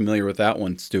know if you're familiar with that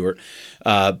one, Stuart,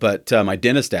 but my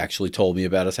dentist actually told me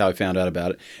about it. That's how I found out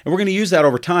about it. And we're going to use that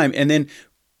over time. And then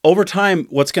over time,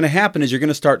 what's going to happen is you're going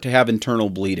to start to have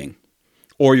internal bleeding,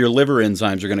 or your liver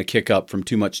enzymes are going to kick up from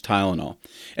too much Tylenol.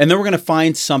 And then we're going to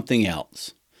find something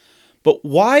else. But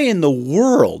why in the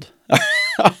world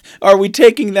are we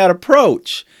taking that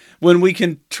approach when we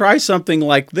can try something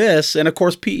like this? And of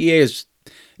course, PEA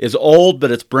is old,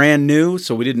 but it's brand new,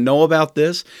 so we didn't know about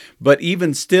this. But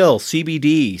even still,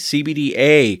 CBD,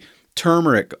 CBDA,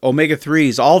 turmeric,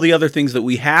 omega-3s, all the other things that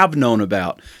we have known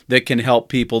about that can help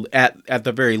people at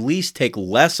the very least take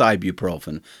less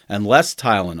ibuprofen and less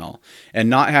Tylenol and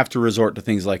not have to resort to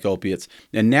things like opiates.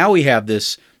 And now we have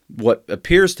this, what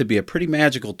appears to be a pretty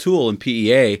magical tool in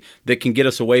PEA that can get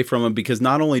us away from them, because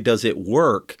not only does it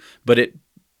work, but it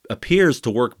appears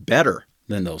to work better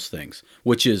than those things,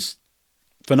 which is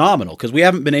phenomenal, because we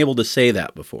haven't been able to say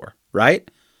that before,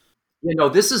 right?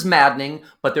 This is maddening,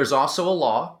 but there's also a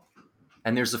law,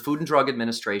 and there's the Food and Drug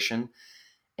Administration.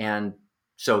 And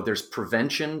so there's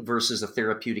prevention versus a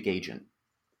therapeutic agent.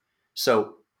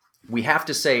 So we have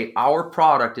to say our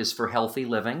product is for healthy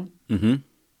living,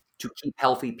 to keep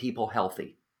healthy people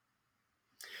healthy.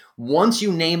 Once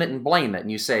you name it and blame it,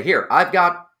 and you say, here, I've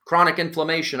got chronic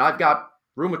inflammation, I've got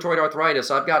rheumatoid arthritis,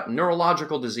 I've got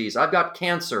neurological disease, I've got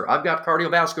cancer, I've got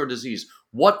cardiovascular disease,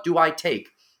 what do I take?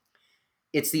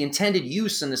 It's the intended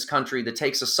use in this country that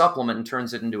takes a supplement and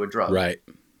turns it into a drug. Right.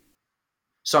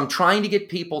 So I'm trying to get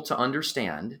people to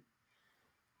understand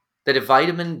that if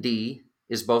vitamin D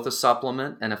is both a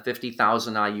supplement and a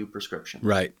 50,000 IU prescription.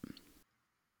 Right.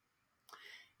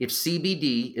 If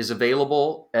CBD is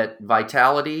available at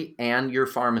Vitality and your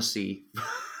pharmacy,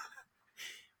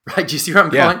 right? Do you see where I'm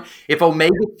going? If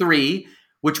omega-3,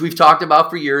 which we've talked about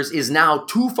for years, is now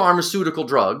 2 pharmaceutical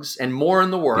drugs and more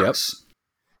in the works,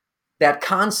 that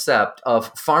concept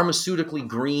of pharmaceutically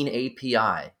green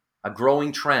API, a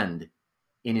growing trend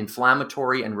in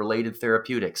inflammatory and related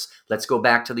therapeutics. Let's go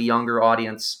back to the younger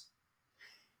audience.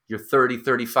 You're 30,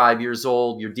 35 years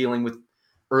old. You're dealing with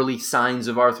early signs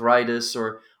of arthritis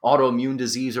or autoimmune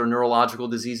disease or neurological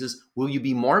diseases. Will you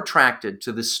be more attracted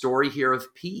to this story here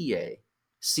of PEA,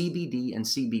 CBD, and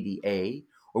CBDA?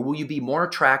 Or will you be more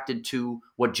attracted to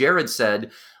what Jared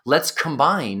said, let's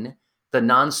combine the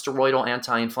non-steroidal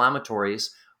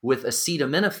anti-inflammatories with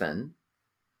acetaminophen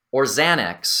or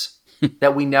Xanax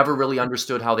that we never really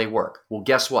understood how they work? Well,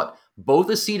 guess what? Both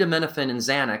acetaminophen and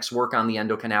Xanax work on the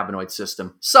endocannabinoid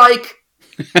system. Psych!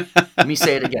 Let me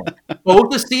say it again.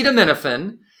 Both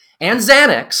acetaminophen and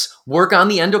Xanax work on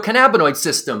the endocannabinoid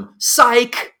system.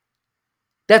 Psych!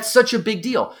 That's such a big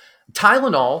deal.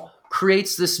 Tylenol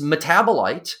creates this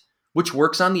metabolite which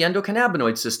works on the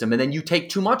endocannabinoid system. And then you take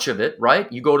too much of it, right?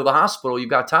 You go to the hospital, you've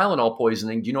got Tylenol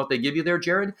poisoning. Do you know what they give you there,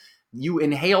 Jared? You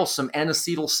inhale some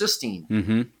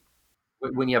N-acetylcysteine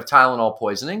when you have Tylenol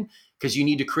poisoning, because you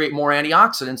need to create more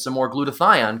antioxidants and more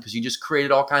glutathione, because you just created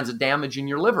all kinds of damage in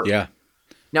your liver. Yeah.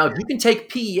 Now, if you can take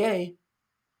PEA,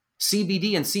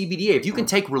 CBD, and CBDA, if you can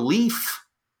take relief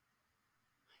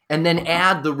and then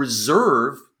add the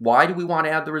reserve, why do we want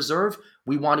to add the reserve?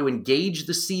 We want to engage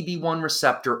the CB1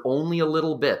 receptor only a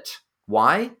little bit.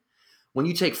 Why? When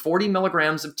you take 40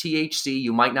 milligrams of THC,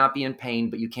 you might not be in pain,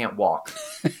 but you can't walk.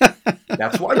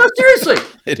 That's why. No, seriously.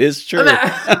 It is true.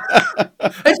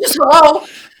 It's just hello.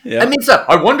 Yeah. I mean,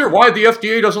 I wonder why the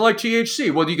FDA doesn't like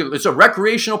THC. Well, it's a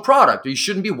recreational product. You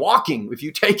shouldn't be walking if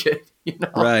you take it.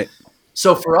 Right.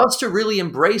 So for us to really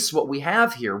embrace what we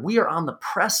have here, we are on the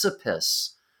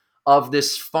precipice of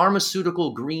this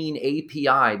pharmaceutical green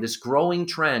API, this growing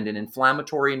trend in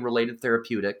inflammatory and related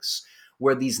therapeutics,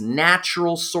 where these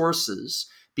natural sources,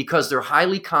 because they're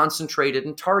highly concentrated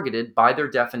and targeted by their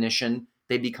definition,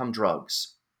 they become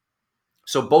drugs.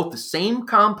 So both the same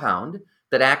compound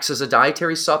that acts as a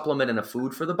dietary supplement and a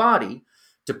food for the body,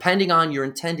 depending on your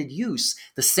intended use,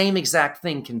 the same exact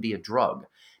thing can be a drug.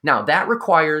 Now, that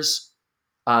requires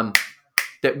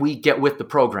that we get with the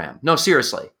program. No,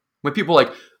 seriously. When people are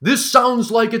like, this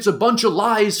sounds like it's a bunch of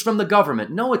lies from the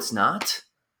government. No, it's not.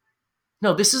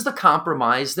 No, this is the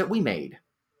compromise that we made.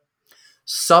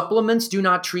 Supplements do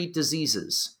not treat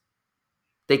diseases.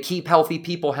 They keep healthy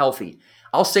people healthy.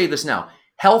 I'll say this now.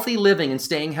 Healthy living and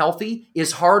staying healthy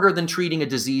is harder than treating a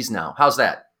disease now. How's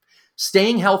that?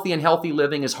 Staying healthy and healthy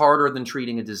living is harder than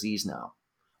treating a disease now.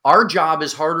 Our job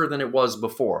is harder than it was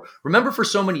before. Remember, for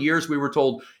so many years, we were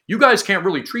told, you guys can't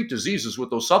really treat diseases with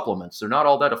those supplements. They're not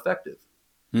all that effective.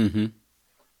 Mm-hmm.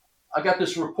 I got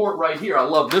this report right here. I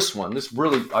love this one.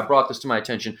 I brought this to my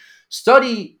attention.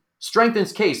 Study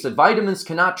strengthens case that vitamins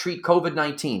cannot treat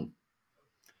COVID-19.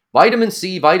 Vitamin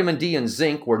C, vitamin D, and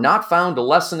zinc were not found to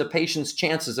lessen the patient's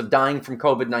chances of dying from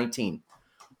COVID-19.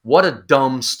 What a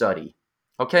dumb study.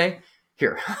 Okay?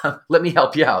 Here, let me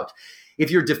help you out. If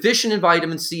you're deficient in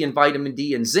vitamin C and vitamin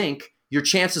D and zinc, your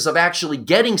chances of actually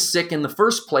getting sick in the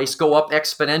first place go up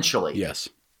exponentially. Yes.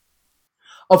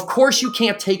 Of course, you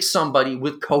can't take somebody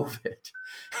with COVID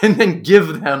and then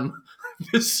give them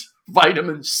this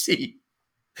vitamin C.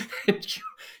 Do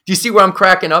you see where I'm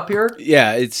cracking up here?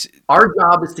 Yeah, our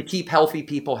job is to keep healthy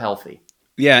people healthy.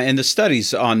 Yeah, and the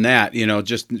studies on that,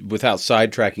 just without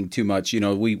sidetracking too much,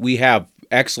 we have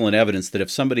excellent evidence that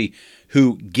if somebody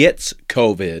who gets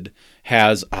COVID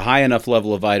has a high enough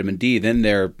level of vitamin D, then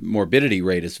their morbidity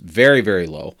rate is very, very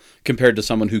low compared to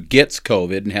someone who gets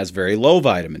COVID and has very low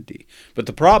vitamin D. But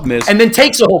the problem is... And then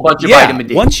takes a whole bunch of vitamin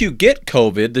D. Once you get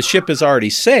COVID, the ship has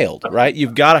already sailed, right?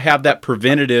 You've got to have that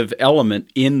preventative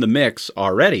element in the mix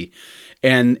already.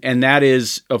 And that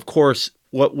is, of course,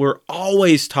 what we're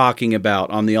always talking about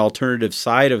on the alternative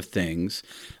side of things,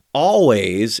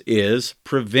 always is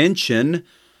prevention,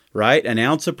 right? An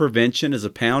ounce of prevention is a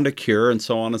pound of cure, and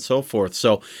so on and so forth.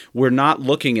 So we're not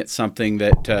looking at something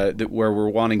that where we're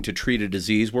wanting to treat a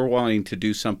disease. We're wanting to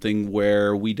do something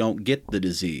where we don't get the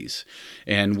disease,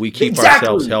 and we keep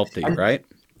ourselves healthy, right?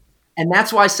 And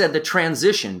that's why I said the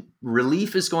transition.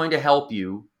 Relief is going to help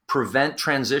you prevent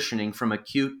transitioning from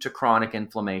acute to chronic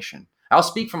inflammation. I'll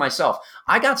speak for myself.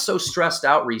 I got so stressed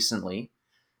out recently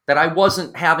that I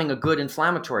wasn't having a good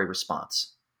inflammatory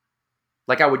response.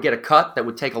 Like I would get a cut that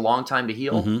would take a long time to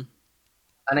heal. Mm-hmm.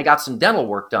 And I got some dental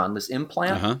work done, this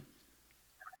implant. Uh-huh.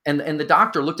 And the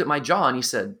doctor looked at my jaw and he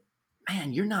said,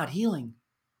 man, you're not healing.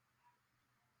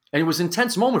 And it was an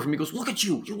intense moment for me. He goes, look at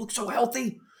you. You look so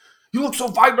healthy. You look so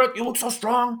vibrant. You look so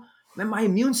strong. Man, my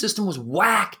immune system was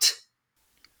whacked.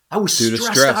 I was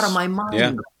stressed out of my mind.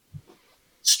 Yeah.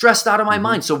 Stressed out of my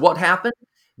mind. So what happened?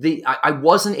 I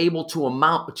wasn't able to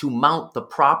mount the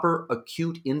proper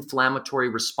acute inflammatory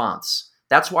response.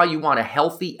 That's why you want a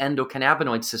healthy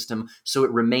endocannabinoid system so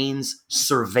it remains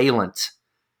surveillant.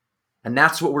 And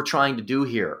that's what we're trying to do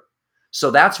here.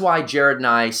 So that's why Jared and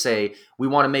I say we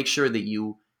want to make sure that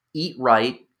you eat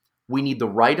right. We need the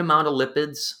right amount of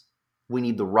lipids. We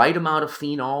need the right amount of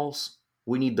phenols.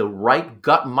 We need the right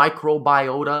gut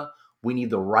microbiota. We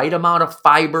need the right amount of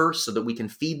fiber so that we can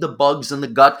feed the bugs in the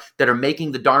gut that are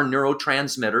making the darn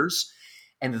neurotransmitters.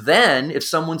 And then if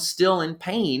someone's still in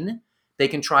pain, they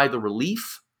can try the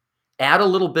relief, add a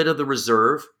little bit of the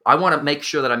reserve. I want to make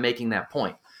sure that I'm making that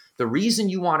point. The reason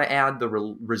you want to add the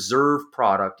reserve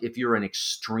product if you're in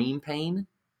extreme pain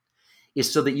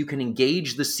is so that you can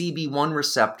engage the CB1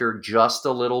 receptor just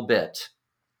a little bit.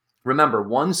 Remember,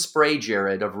 one spray,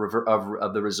 Jared, of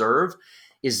the reserve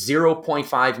is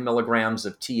 0.5 milligrams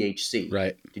of THC.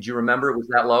 Right. Did you remember it was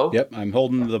that low? Yep. I'm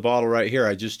holding the bottle right here.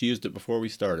 I just used it before we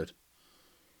started.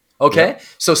 Okay. Yep.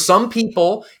 So some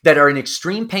people that are in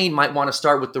extreme pain might want to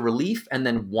start with the relief and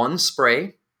then one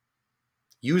spray.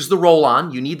 Use the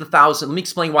roll-on. You need the 1,000. Let me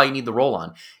explain why you need the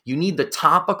roll-on. You need the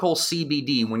topical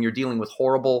CBD when you're dealing with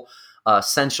horrible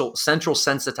central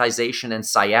sensitization and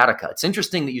sciatica. It's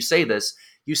interesting that you say this.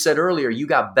 You said earlier you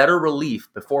got better relief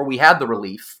before we had the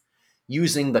relief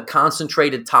using the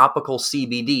concentrated topical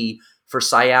CBD for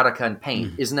sciatica and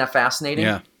pain. Isn't that fascinating?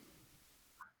 Yeah.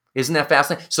 Isn't that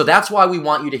fascinating? So that's why we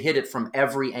want you to hit it from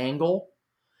every angle.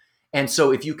 And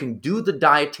so if you can do the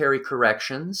dietary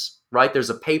corrections, right? There's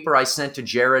a paper I sent to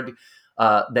Jared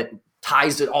that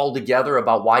ties it all together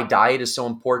about why diet is so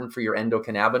important for your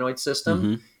endocannabinoid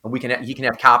system. And he can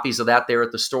have copies of that there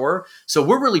at the store. So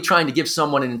we're really trying to give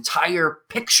someone an entire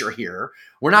picture here.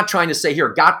 We're not trying to say, here,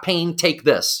 got pain, take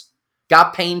this.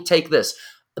 Got pain, take this.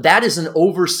 That is an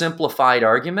oversimplified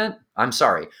argument. I'm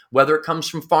sorry, whether it comes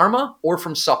from pharma or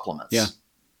from supplements. Yeah.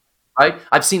 Right?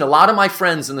 I've seen a lot of my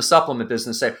friends in the supplement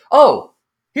business say, oh,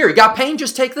 here, you got pain,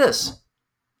 just take this.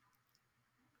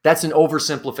 That's an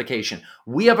oversimplification.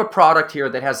 We have a product here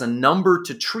that has a number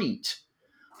to treat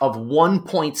of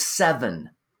 1.7.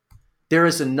 There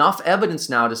is enough evidence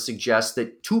now to suggest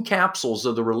that 2 capsules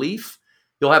of the relief,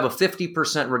 you'll have a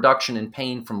 50% reduction in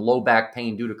pain from low back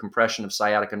pain due to compression of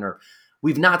sciatica nerve.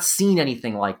 We've not seen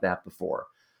anything like that before.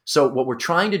 So what we're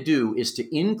trying to do is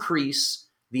to increase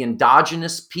the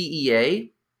endogenous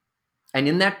PEA. And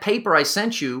in that paper I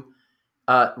sent you,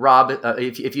 Rob,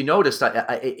 if you noticed,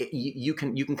 you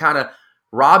can kind of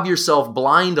rob yourself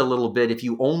blind a little bit if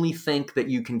you only think that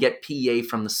you can get PEA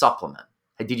from the supplement.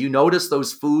 Did you notice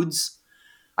those foods?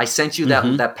 I sent you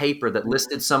that paper that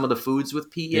listed some of the foods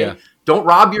with PEA. Yeah. Don't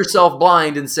rob yourself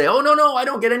blind and say, oh, no, I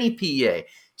don't get any PEA.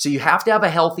 So you have to have a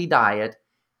healthy diet,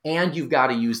 and you've got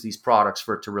to use these products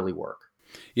for it to really work.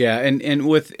 Yeah, and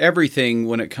with everything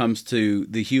when it comes to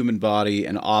the human body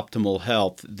and optimal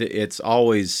health, it's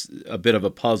always a bit of a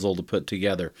puzzle to put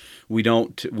together. We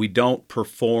don't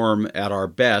perform at our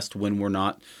best when we're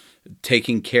not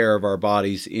taking care of our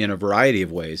bodies in a variety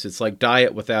of ways. It's like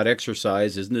diet without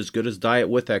exercise isn't as good as diet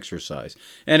with exercise,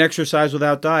 and exercise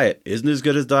without diet isn't as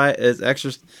good as diet as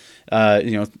exercise.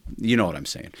 You know what I'm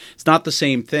saying. It's not the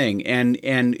same thing. And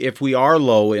if we are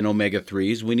low in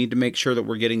omega-3s, we need to make sure that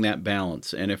we're getting that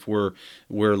balance. And if we're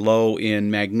low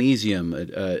in magnesium,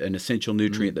 an essential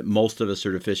nutrient that most of us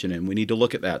are deficient in, we need to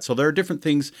look at that. So there are different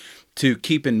things to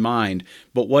keep in mind.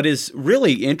 But what is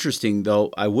really interesting,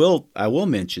 though, I will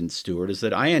mention, Stuart, is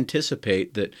that I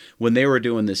anticipate that when they were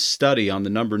doing this study on the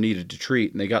number needed to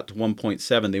treat, and they got to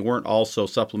 1.7, they weren't also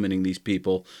supplementing these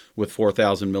people with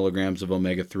 4,000 milligrams of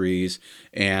omega-3s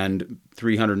and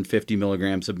 350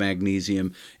 milligrams of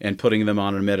magnesium and putting them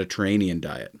on a Mediterranean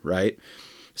diet, right?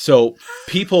 So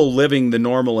people living the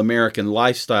normal American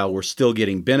lifestyle were still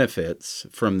getting benefits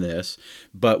from this,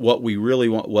 but what we really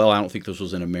want, well, I don't think this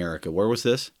was in America. Where was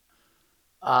this?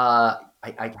 Italy?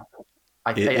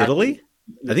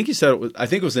 I think you said it was, I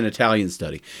think it was an Italian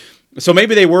study. So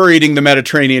maybe they were eating the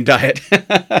Mediterranean diet.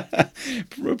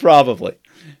 Probably.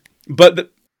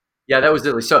 But yeah, that was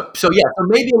Italy. So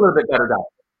maybe a little bit better diet.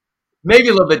 Maybe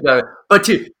a little bit better.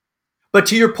 But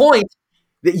to your point,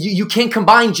 that you can't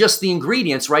combine just the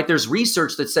ingredients, right? There's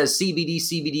research that says CBD,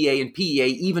 CBDA, and PEA,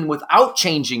 even without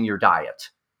changing your diet,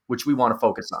 which we want to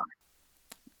focus on,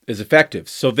 is effective.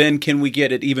 So then can we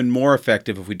get it even more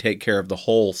effective if we take care of the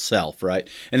whole self, right?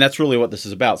 And that's really what this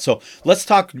is about. So let's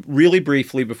talk really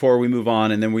briefly before we move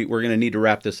on, and then we're going to need to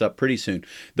wrap this up pretty soon.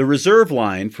 The reserve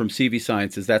line from CV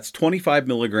Sciences, that's 25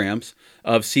 milligrams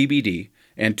of CBD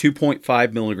and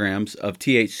 2.5 milligrams of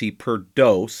THC per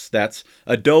dose. That's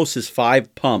a dose is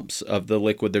 5 pumps of the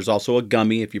liquid. There's also a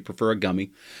gummy if you prefer a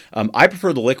gummy. I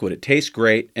prefer the liquid. It tastes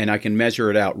great, and I can measure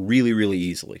it out really, really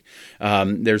easily.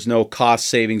 There's no cost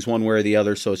savings one way or the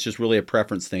other, so it's just really a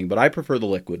preference thing. But I prefer the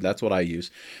liquid. That's what I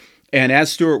use. And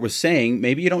as Stuart was saying,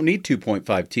 maybe you don't need 2.5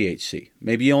 THC.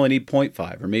 Maybe you only need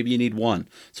 0.5, or maybe you need 1.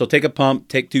 So take a pump,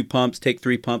 take 2 pumps, take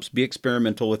 3 pumps, be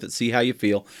experimental with it, see how you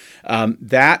feel.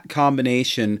 That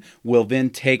combination will then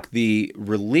take the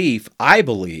relief, I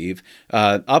believe,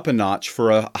 up a notch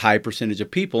for a high percentage of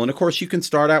people. And of course, you can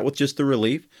start out with just the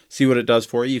relief, see what it does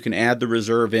for you. You can add the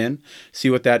reserve in, see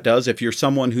what that does. If you're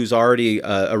someone who's already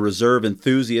a reserve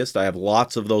enthusiast, I have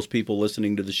lots of those people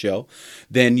listening to the show,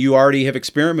 then you already have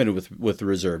experimented with the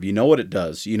reserve. You know what it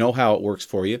does. You know how it works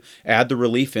for you. Add the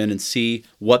relief in and see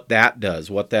what that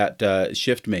does, what that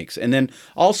shift makes. And then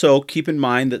also keep in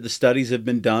mind that the studies have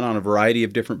been done on a variety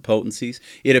of different potencies.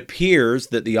 It appears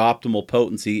that the optimal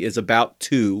potency is about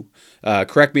 2,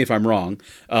 correct me if I'm wrong,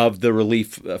 of the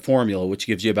relief formula, which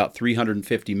gives you about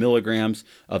 350 milligrams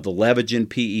of the Levagen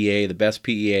PEA, the best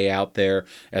PEA out there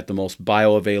at the most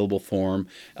bioavailable form.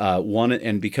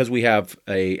 And because we have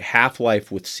a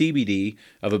half-life with CBD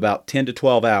of about 10 to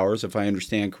 12 hours, if I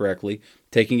understand correctly,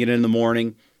 taking it in the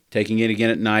morning, taking it again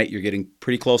at night, you're getting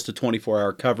pretty close to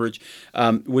 24-hour coverage,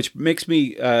 which makes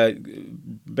me,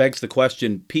 begs the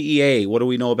question, PEA, what do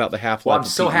we know about the half-life Well, I'm of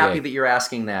so PEA? happy that you're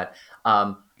asking that.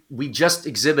 We just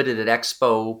exhibited at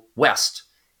Expo West,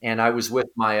 and I was with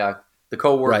my The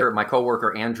coworker, right. My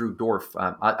coworker, Andrew Dorf,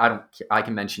 I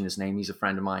can mention his name. He's a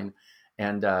friend of mine.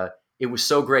 And it was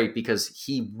so great because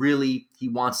he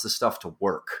wants the stuff to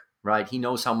work, right? He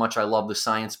knows how much I love the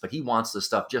science, but he wants the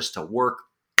stuff just to work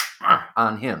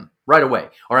on him right away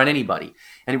or on anybody.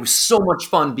 And it was so much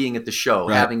fun being at the show,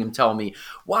 right. Having him tell me,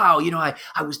 wow,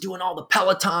 I was doing all the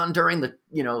Peloton during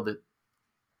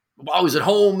while I was at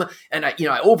home, and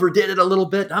I overdid it a little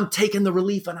bit. I'm taking the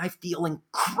relief and I feel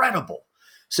incredible.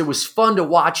 So it was fun to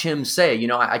watch him say,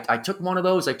 I took one of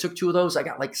those, I took two of those, I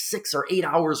got like 6 or 8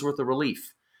 hours worth of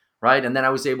relief, right? And then I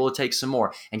was able to take some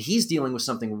more. And he's dealing with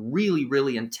something really,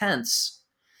 really intense.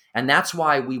 And that's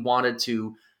why we wanted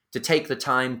to take the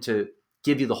time to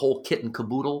give you the whole kit and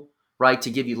caboodle, right? To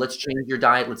give you, let's change your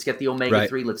diet, let's get the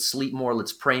omega-3, right. Let's sleep more,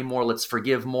 let's pray more, let's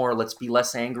forgive more, let's be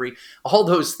less angry, all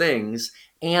those things,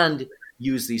 and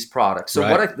use these products. So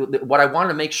right. what I wanted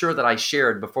to make sure that I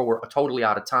shared before we're totally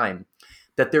out of time,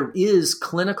 that there is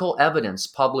clinical evidence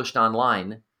published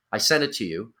online, I sent it to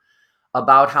you,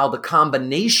 about how the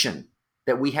combination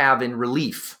that we have in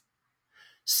relief,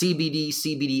 CBD,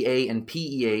 CBDA, and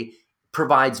PEA,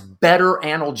 provides better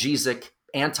analgesic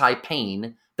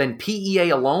anti-pain than PEA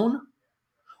alone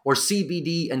or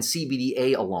CBD and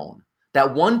CBDA alone.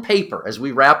 That one paper, as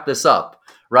we wrap this up,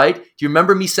 right? Do you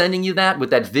remember me sending you that with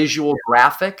that visual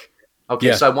graphic? Okay,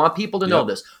 yeah. So I want people to know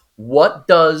this.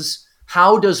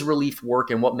 How does relief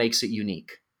work and what makes it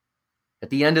unique? At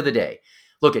the end of the day,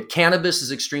 look, cannabis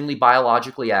is extremely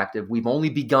biologically active. We've only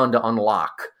begun to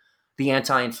unlock the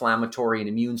anti-inflammatory and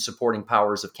immune supporting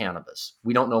powers of cannabis.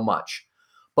 We don't know much.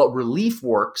 But relief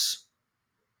works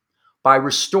by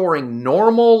restoring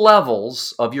normal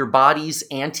levels of your body's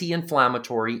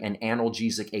anti-inflammatory and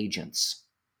analgesic agents.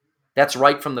 That's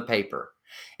right from the paper.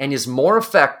 And is more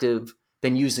effective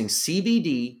than using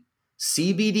CBD,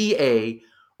 CBDA,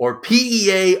 or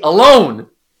PEA alone.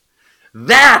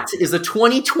 That is a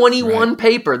 2021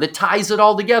 paper that ties it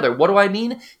all together. What do I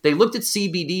mean? They looked at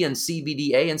CBD and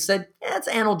CBDA and said, yeah, it's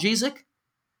analgesic.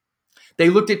 They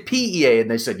looked at PEA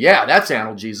and they said, yeah, that's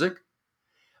analgesic.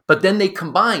 But then they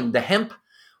combined the hemp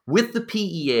with the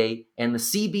PEA and the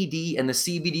CBD and the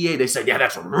CBDA. They said, yeah,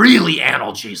 that's really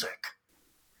analgesic.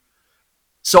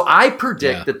 So I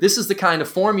predict that this is the kind of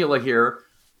formula here.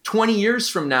 20 years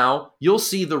from now, you'll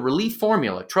see the relief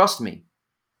formula. Trust me.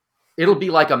 It'll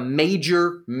be like a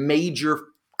major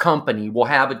company will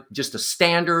have just a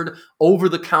standard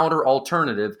over-the-counter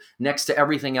alternative next to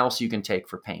everything else you can take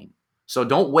for pain. So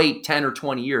don't wait 10 or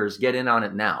 20 years. Get in on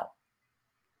it now.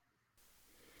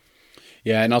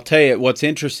 Yeah, and I'll tell you what's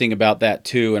interesting about that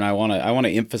too, and I want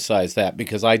to emphasize that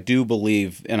because I do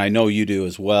believe, and I know you do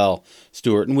as well,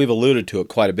 Stuart, and we've alluded to it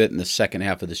quite a bit in the second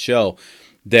half of the show,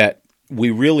 that we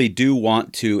really do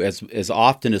want to, as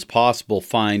often as possible,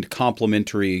 find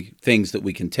complementary things that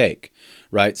we can take,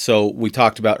 right? So we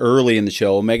talked about early in the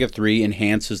show, omega-3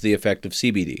 enhances the effect of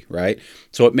CBD, right?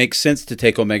 So it makes sense to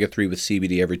take omega-3 with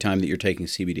CBD every time that you're taking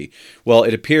CBD. Well,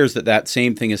 it appears that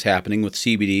same thing is happening with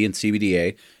CBD and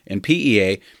CBDA and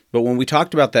PEA, but when we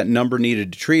talked about that number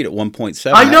needed to treat at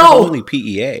 1.7, I know! That was only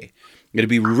PEA. It'd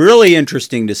be really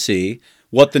interesting to see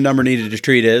what the number needed to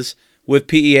treat is with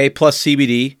PEA plus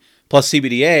CBD plus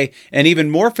CBDA, and even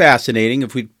more fascinating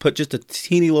if we put just a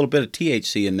teeny little bit of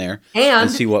THC in there and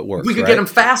see what works. We could get them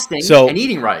fasting and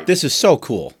eating right. This is so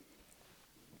cool.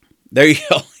 There you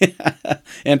go.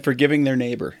 And forgiving their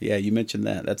neighbor. Yeah, you mentioned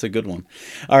that. That's a good one.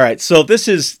 All right, so this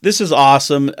is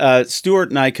awesome. Stuart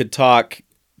and I could talk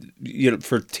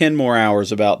for 10 more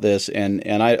hours about this, and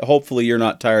I hopefully you're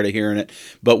not tired of hearing it,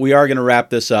 but we are going to wrap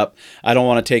this up. I don't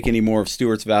want to take any more of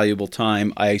Stuart's valuable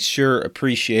time. I sure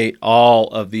appreciate all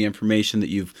of the information that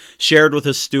you've shared with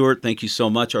us, Stuart. Thank you so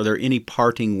much. Are there any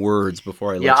parting words before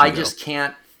I let you go? Yeah, I just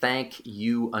can't thank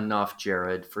you enough,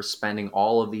 Jared, for spending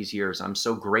all of these years. I'm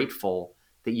so grateful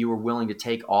that you were willing to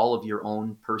take all of your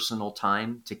own personal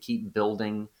time to keep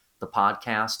building the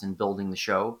podcast and building the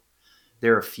show.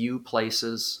 There are few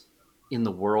places in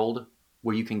the world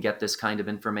where you can get this kind of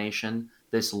information.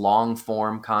 This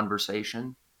long-form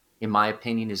conversation, in my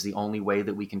opinion, is the only way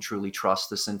that we can truly trust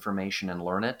this information and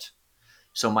learn it.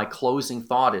 So my closing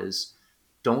thought is,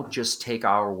 don't just take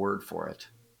our word for it.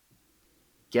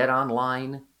 Get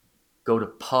online, go to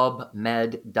pubmed.gov,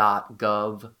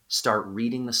 start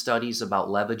reading the studies about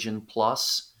Levagen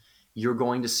Plus. You're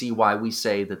going to see why we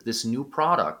say that this new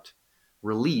product,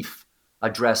 Relief,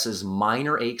 addresses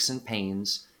minor aches and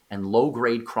pains and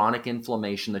low-grade chronic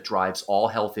inflammation that drives all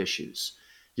health issues.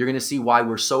 You're going to see why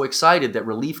we're so excited that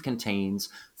Relief contains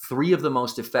 3 of the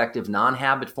most effective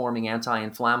non-habit-forming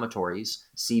anti-inflammatories,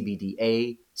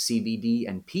 CBDA, CBD,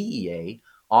 and PEA,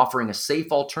 offering a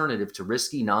safe alternative to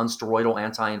risky non-steroidal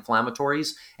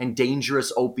anti-inflammatories and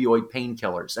dangerous opioid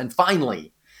painkillers. And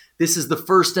finally, this is the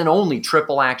first and only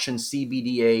triple-action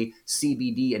CBDA,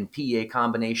 CBD, and PEA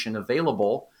combination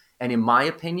available. And in my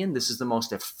opinion, this is the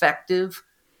most effective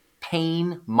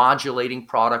pain-modulating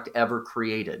product ever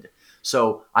created.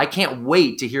 So I can't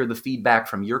wait to hear the feedback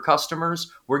from your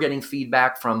customers. We're getting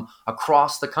feedback from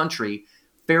across the country.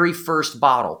 Very first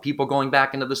bottle, people going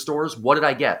back into the stores, what did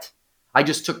I get? I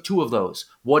just took 2 of those.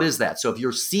 What is that? So if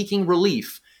you're seeking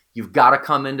relief, you've got to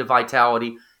come into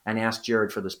Vitality and ask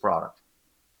Jared for this product.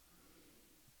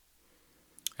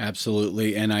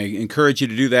 Absolutely. And I encourage you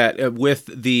to do that with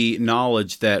the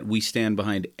knowledge that we stand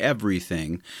behind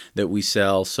everything that we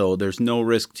sell. So there's no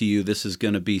risk to you. This is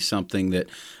going to be something that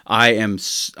I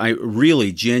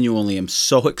really genuinely am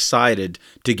so excited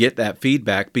to get that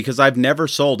feedback, because I've never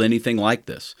sold anything like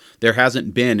this. There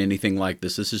hasn't been anything like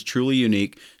this. This is truly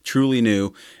unique, truly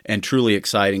new, and truly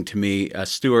exciting to me.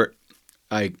 Stuart,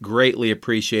 I greatly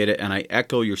appreciate it, and I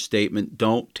echo your statement.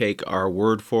 Don't take our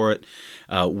word for it.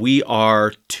 We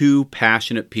are 2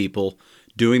 passionate people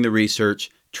doing the research,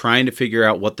 trying to figure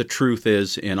out what the truth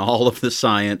is in all of the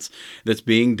science that's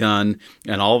being done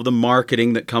and all of the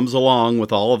marketing that comes along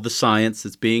with all of the science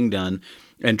that's being done,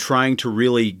 and trying to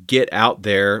really get out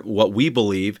there what we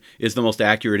believe is the most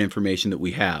accurate information that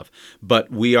we have.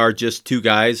 But we are just 2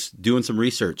 guys doing some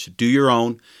research. Do your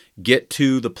own. Get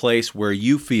to the place where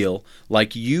you feel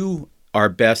like you are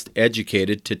best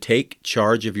educated to take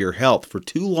charge of your health. For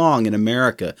too long in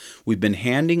America, we've been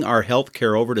handing our health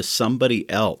care over to somebody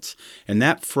else. And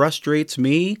that frustrates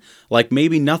me like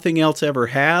maybe nothing else ever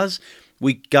has.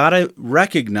 We got to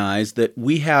recognize that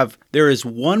there is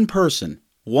one person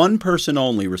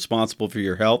only responsible for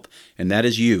your health, and that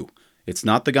is you. It's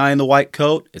not the guy in the white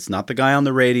coat. It's not the guy on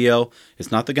the radio.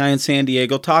 It's not the guy in San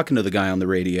Diego talking to the guy on the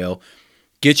radio.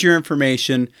 Get your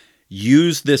information,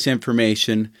 use this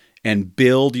information, and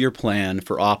build your plan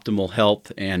for optimal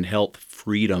health and health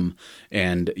freedom,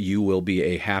 and you will be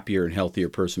a happier and healthier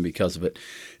person because of it.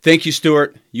 Thank you,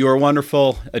 Stuart. You are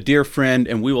wonderful, a dear friend,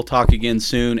 and we will talk again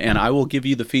soon, and I will give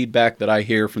you the feedback that I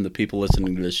hear from the people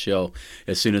listening to this show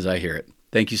as soon as I hear it.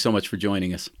 Thank you so much for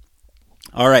joining us.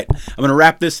 All right, I'm going to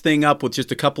wrap this thing up with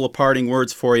just a couple of parting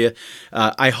words for you.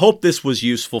 I hope this was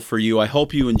useful for you. I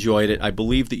hope you enjoyed it. I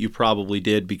believe that you probably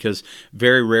did, because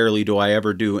very rarely do I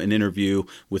ever do an interview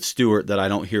with Stuart that I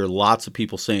don't hear lots of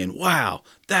people saying, wow,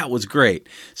 that was great.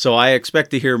 So I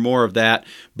expect to hear more of that.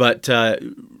 But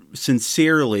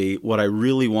sincerely, what I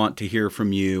really want to hear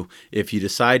from you, if you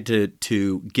decide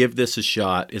to give this a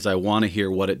shot, is I want to hear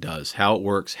what it does, how it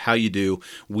works, how you do.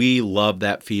 We love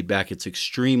that feedback. It's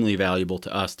extremely valuable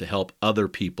to us to help other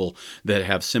people that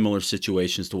have similar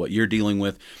situations to what you're dealing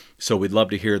with. So we'd love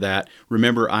to hear that.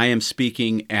 Remember, I am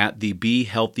speaking at the Be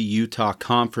Healthy Utah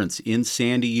Conference in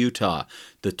Sandy, Utah,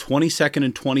 the 22nd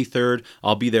and 23rd.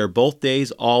 I'll be there both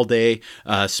days, all day,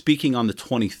 speaking on the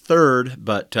 23rd,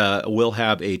 but we'll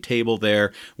have a table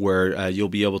there where you'll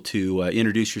be able to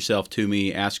introduce yourself to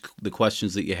me, ask the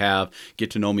questions that you have,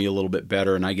 get to know me a little bit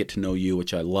better, and I get to know you,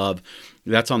 which I love.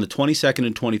 That's on the 22nd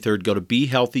and 23rd. Go to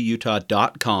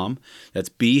BeHealthyUtah.com. That's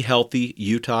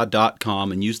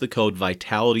BeHealthyUtah.com, and use the code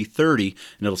Vitality30,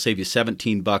 and it'll save you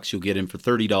 $17. You'll get in for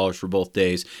 $30 for both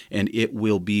days, and it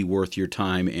will be worth your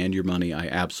time and your money. I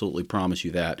absolutely promise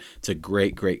you that. It's a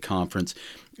great, great conference.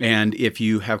 And if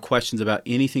you have questions about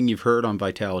anything you've heard on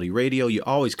Vitality Radio, you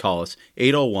always call us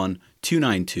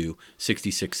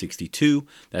 801-292-6662.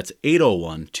 That's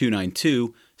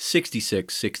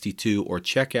 801-292-6662, or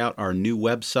check out our new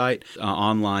website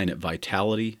online at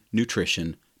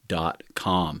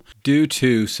vitalitynutrition.com. Due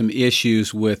to some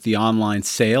issues with the online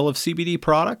sale of CBD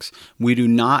products, we do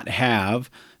not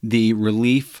have the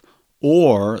Relief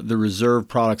or the Reserve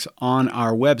products on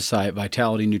our website,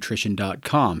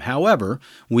 vitalitynutrition.com. However,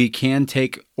 we can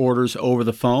take orders over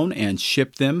the phone and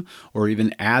ship them, or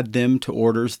even add them to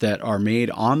orders that are made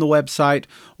on the website,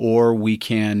 or we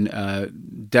can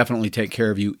definitely take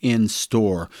care of you in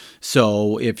store.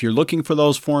 So if you're looking for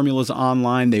those formulas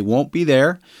online, they won't be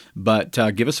there, but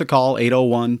give us a call,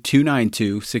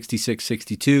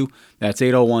 801-292-6662. That's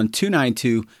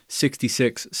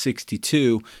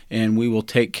 801-292-6662, and we will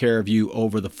take care of you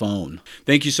over the phone.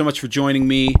 Thank you so much for joining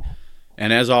me.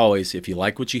 And as always, if you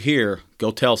like what you hear,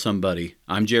 go tell somebody.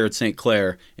 I'm Jared St.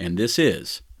 Clair, and this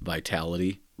is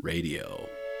Vitality Radio.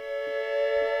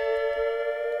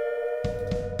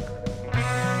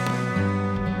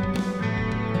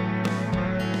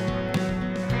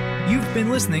 You've been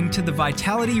listening to the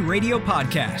Vitality Radio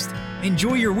Podcast.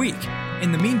 Enjoy your week.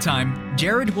 In the meantime,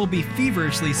 Jared will be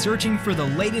feverishly searching for the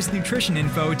latest nutrition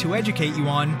info to educate you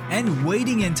on and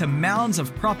wading into mounds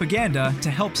of propaganda to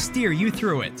help steer you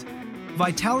through it.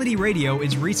 Vitality Radio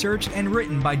is researched and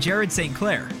written by Jared St.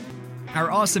 Clair. Our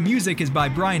awesome music is by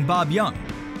Brian Bob Young.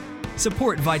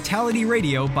 Support Vitality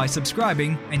Radio by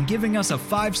subscribing and giving us a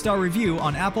 5-star review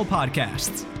on Apple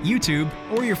Podcasts, YouTube,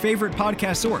 or your favorite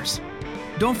podcast source.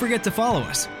 Don't forget to follow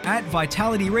us at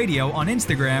Vitality Radio on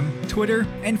Instagram, Twitter,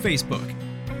 and Facebook.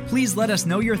 Please let us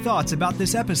know your thoughts about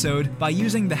this episode by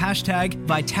using the hashtag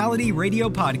Vitality Radio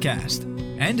Podcast.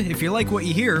 And if you like what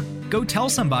you hear, go tell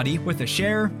somebody with a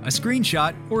share, a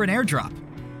screenshot, or an airdrop.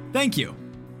 Thank you.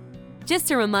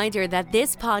 Just a reminder that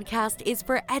this podcast is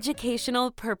for educational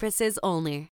purposes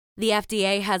only. The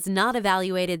FDA has not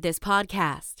evaluated this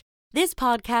podcast. This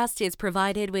podcast is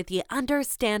provided with the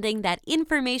understanding that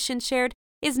information shared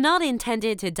is not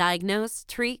intended to diagnose,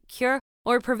 treat, cure,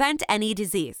 or prevent any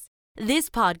disease. This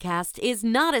podcast is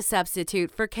not a substitute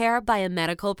for care by a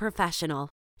medical professional.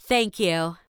 Thank you.